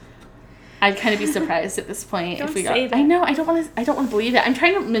fact, I'd kind of be surprised at this point if we got. I know. I don't want to believe it. I'm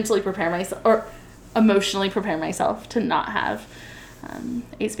trying to mentally prepare myself or emotionally prepare myself to not have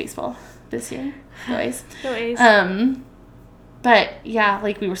A's baseball this year. Go A's. Go A's. But yeah,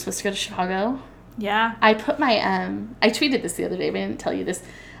 like we were supposed to go to Chicago. Yeah. I put my I tweeted this the other day, but I didn't tell you this.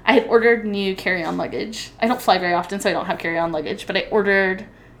 I had ordered new carry-on luggage. I don't fly very often, so I don't have carry-on luggage, but I ordered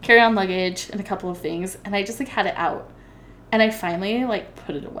carry-on luggage and a couple of things, and I just, like, had it out. And I finally, like,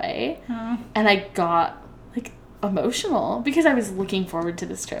 put it away. And I got, like, emotional because I was looking forward to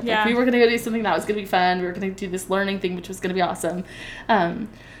this trip. Yeah. Like, we were going to go do something that was going to be fun. We were going to do this learning thing, which was going to be awesome. But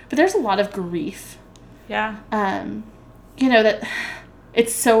there's a lot of grief. Yeah. That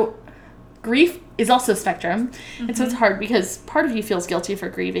it's so... Grief is also a spectrum, and so it's hard because part of you feels guilty for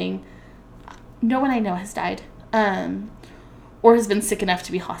grieving. No one I know has died, or has been sick enough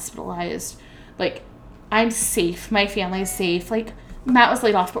to be hospitalized. Like, I'm safe. My family's safe. Like, Matt was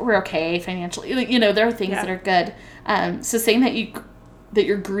laid off, but we're okay financially. Like, there are things that are good. So saying that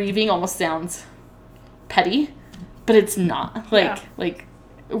you're grieving almost sounds petty, but it's not. Like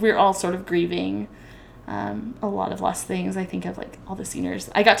we're all sort of grieving. A lot of lost things. I think of, like, all the seniors.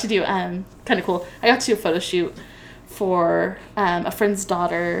 I got to do, kind of cool, I got to do a photo shoot for a friend's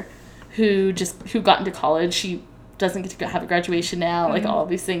daughter who got into college. She doesn't get to have a graduation now, like, all of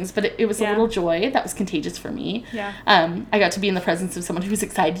these things. But it was a little joy that was contagious for me. Yeah. I got to be in the presence of someone who was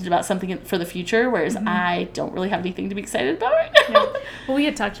excited about something for the future, whereas I don't really have anything to be excited about right now. Yeah. Well, we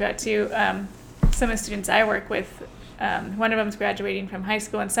had talked about, too, some of the students I work with. One of them's graduating from high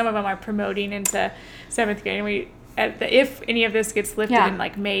school, and some of them are promoting into 7th grade. And if any of this gets lifted in,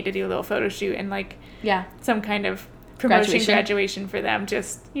 like, May, to do a little photo shoot and, like, some kind of promotion graduation for them,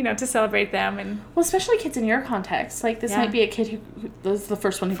 just, to celebrate them. And well, especially kids in your context. Like, this might be a kid who was the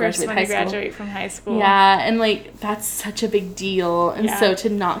first one who graduated from high school. Yeah, and, like, that's such a big deal. And so to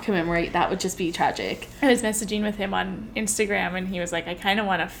not commemorate that would just be tragic. I was messaging with him on Instagram, and he was like, I kind of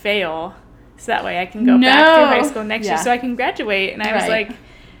want to fail, so that way I can go back to high school next year so I can graduate. And I was like,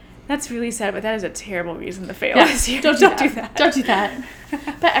 that's really sad, but that is a terrible reason to fail this year. Don't do that. Don't do that.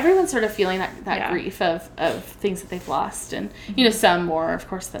 But everyone's sort of feeling that grief of things that they've lost. And, some more, of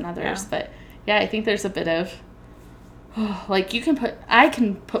course, than others. Yeah. But, I think there's a bit of, I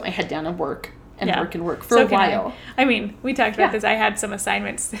can put my head down and work and work for a while. I mean, we talked about this. I had some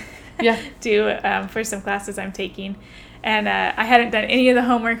assignments due for some classes I'm taking. And I hadn't done any of the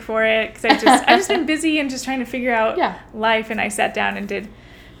homework for it because I've just been busy and just trying to figure out life. And I sat down and did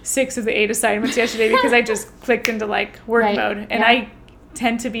 6 of the 8 assignments yesterday because I just clicked into, like, work mode. And I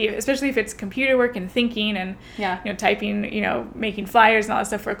tend to be, especially if it's computer work and thinking and typing, making flyers and all that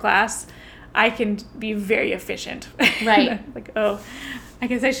stuff for a class, I can be very efficient. Right. Like, I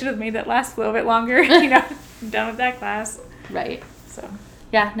guess I should have made that last a little bit longer. I'm done with that class. Right. So.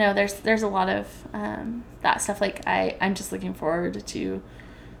 Yeah, no, there's a lot of that stuff. Like, I'm just looking forward to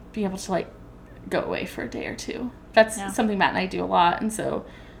being able to, like, go away for a day or two. That's something Matt and I do a lot, and so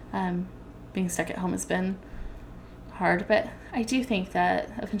being stuck at home has been hard. But I do think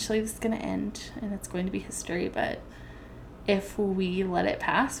that eventually this is going to end, and it's going to be history. But if we let it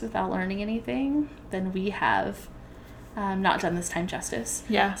pass without learning anything, then we have not done this time justice.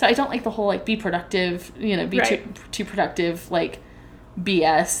 Yeah. So I don't like the whole, like, be productive, too productive, like,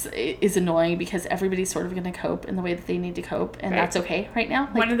 BS is annoying because everybody's sort of going to cope in the way that they need to cope, and that's okay right now.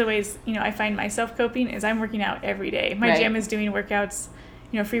 Like, one of the ways, I find myself coping is I'm working out every day. My gym is doing workouts,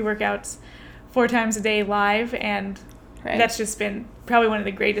 free workouts 4 times a day live, and that's just been probably one of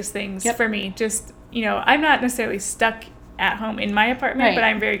the greatest things for me. Just, I'm not necessarily stuck at home in my apartment, but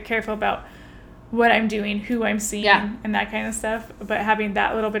I'm very careful about what I'm doing, who I'm seeing, and that kind of stuff. But having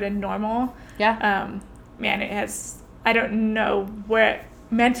that little bit of normal, man, it has... I don't know where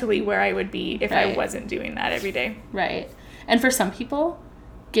I would be if I wasn't doing that every day. Right. And for some people,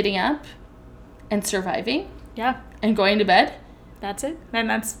 getting up and surviving and going to bed, that's it. And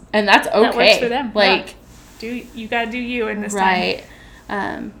that's okay. That works for them. Like, you got to do you in this time.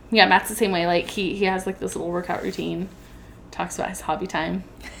 Right. Matt's the same way. Like, he has, like, this little workout routine. Talks about his hobby time.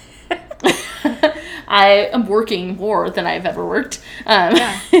 I am working more than I've ever worked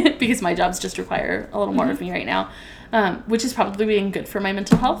because my jobs just require a little more of me right now. which is probably being good for my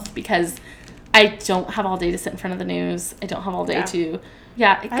mental health because I don't have all day to sit in front of the news. I don't have all day to...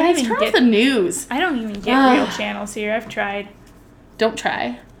 Yeah, guys, turn off the news. I don't even get real channels here. I've tried. Don't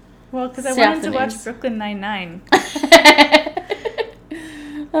try. Well, because I wanted to watch Brooklyn Nine-Nine.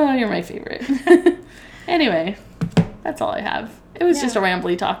 Oh, you're my favorite. Anyway, that's all I have. It was just a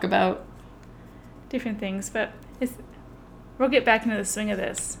rambly talk about different things, but we'll get back into the swing of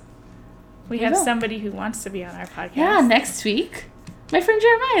this. We have somebody who wants to be on our podcast. Yeah, next week. My friend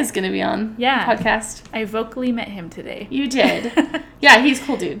Jeremiah is going to be on the podcast. I vocally met him today. You did. Yeah, he's a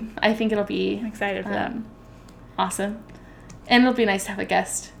cool dude. I think it'll be... I'm excited for that. Awesome. And it'll be nice to have a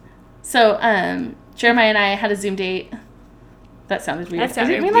guest. So, Jeremiah and I had a Zoom date. That sounded weird. That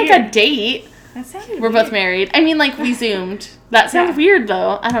sounded weird. Like a date. That sounded We're both married. I mean, like, we Zoomed. That sounds weird,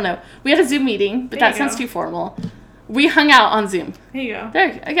 though. I don't know. We had a Zoom meeting, but that sounds too formal. We hung out on Zoom. There you go.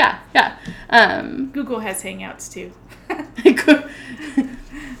 There, yeah. Google has Hangouts, too.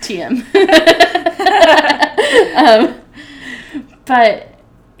 TM. But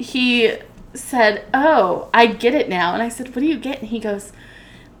he said, "Oh, I get it now." And I said, "What do you get?" And he goes,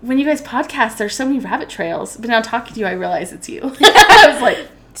 "When you guys podcast, there's so many rabbit trails. But now talking to you, I realize it's you." I was like,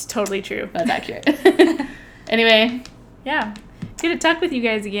 it's totally true. That's accurate. Anyway. Yeah. Good to talk with you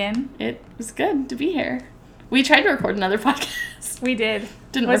guys again. It was good to be here. We tried to record another podcast. We did.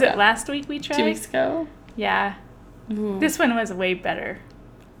 Didn't work out. Was it last week we tried? 2 weeks ago? Yeah. Ooh. This one was way better.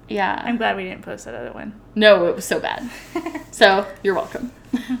 Yeah. I'm glad we didn't post that other one. No, it was so bad. So, you're welcome.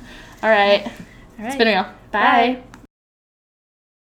 All right. All right. It's been real. Bye.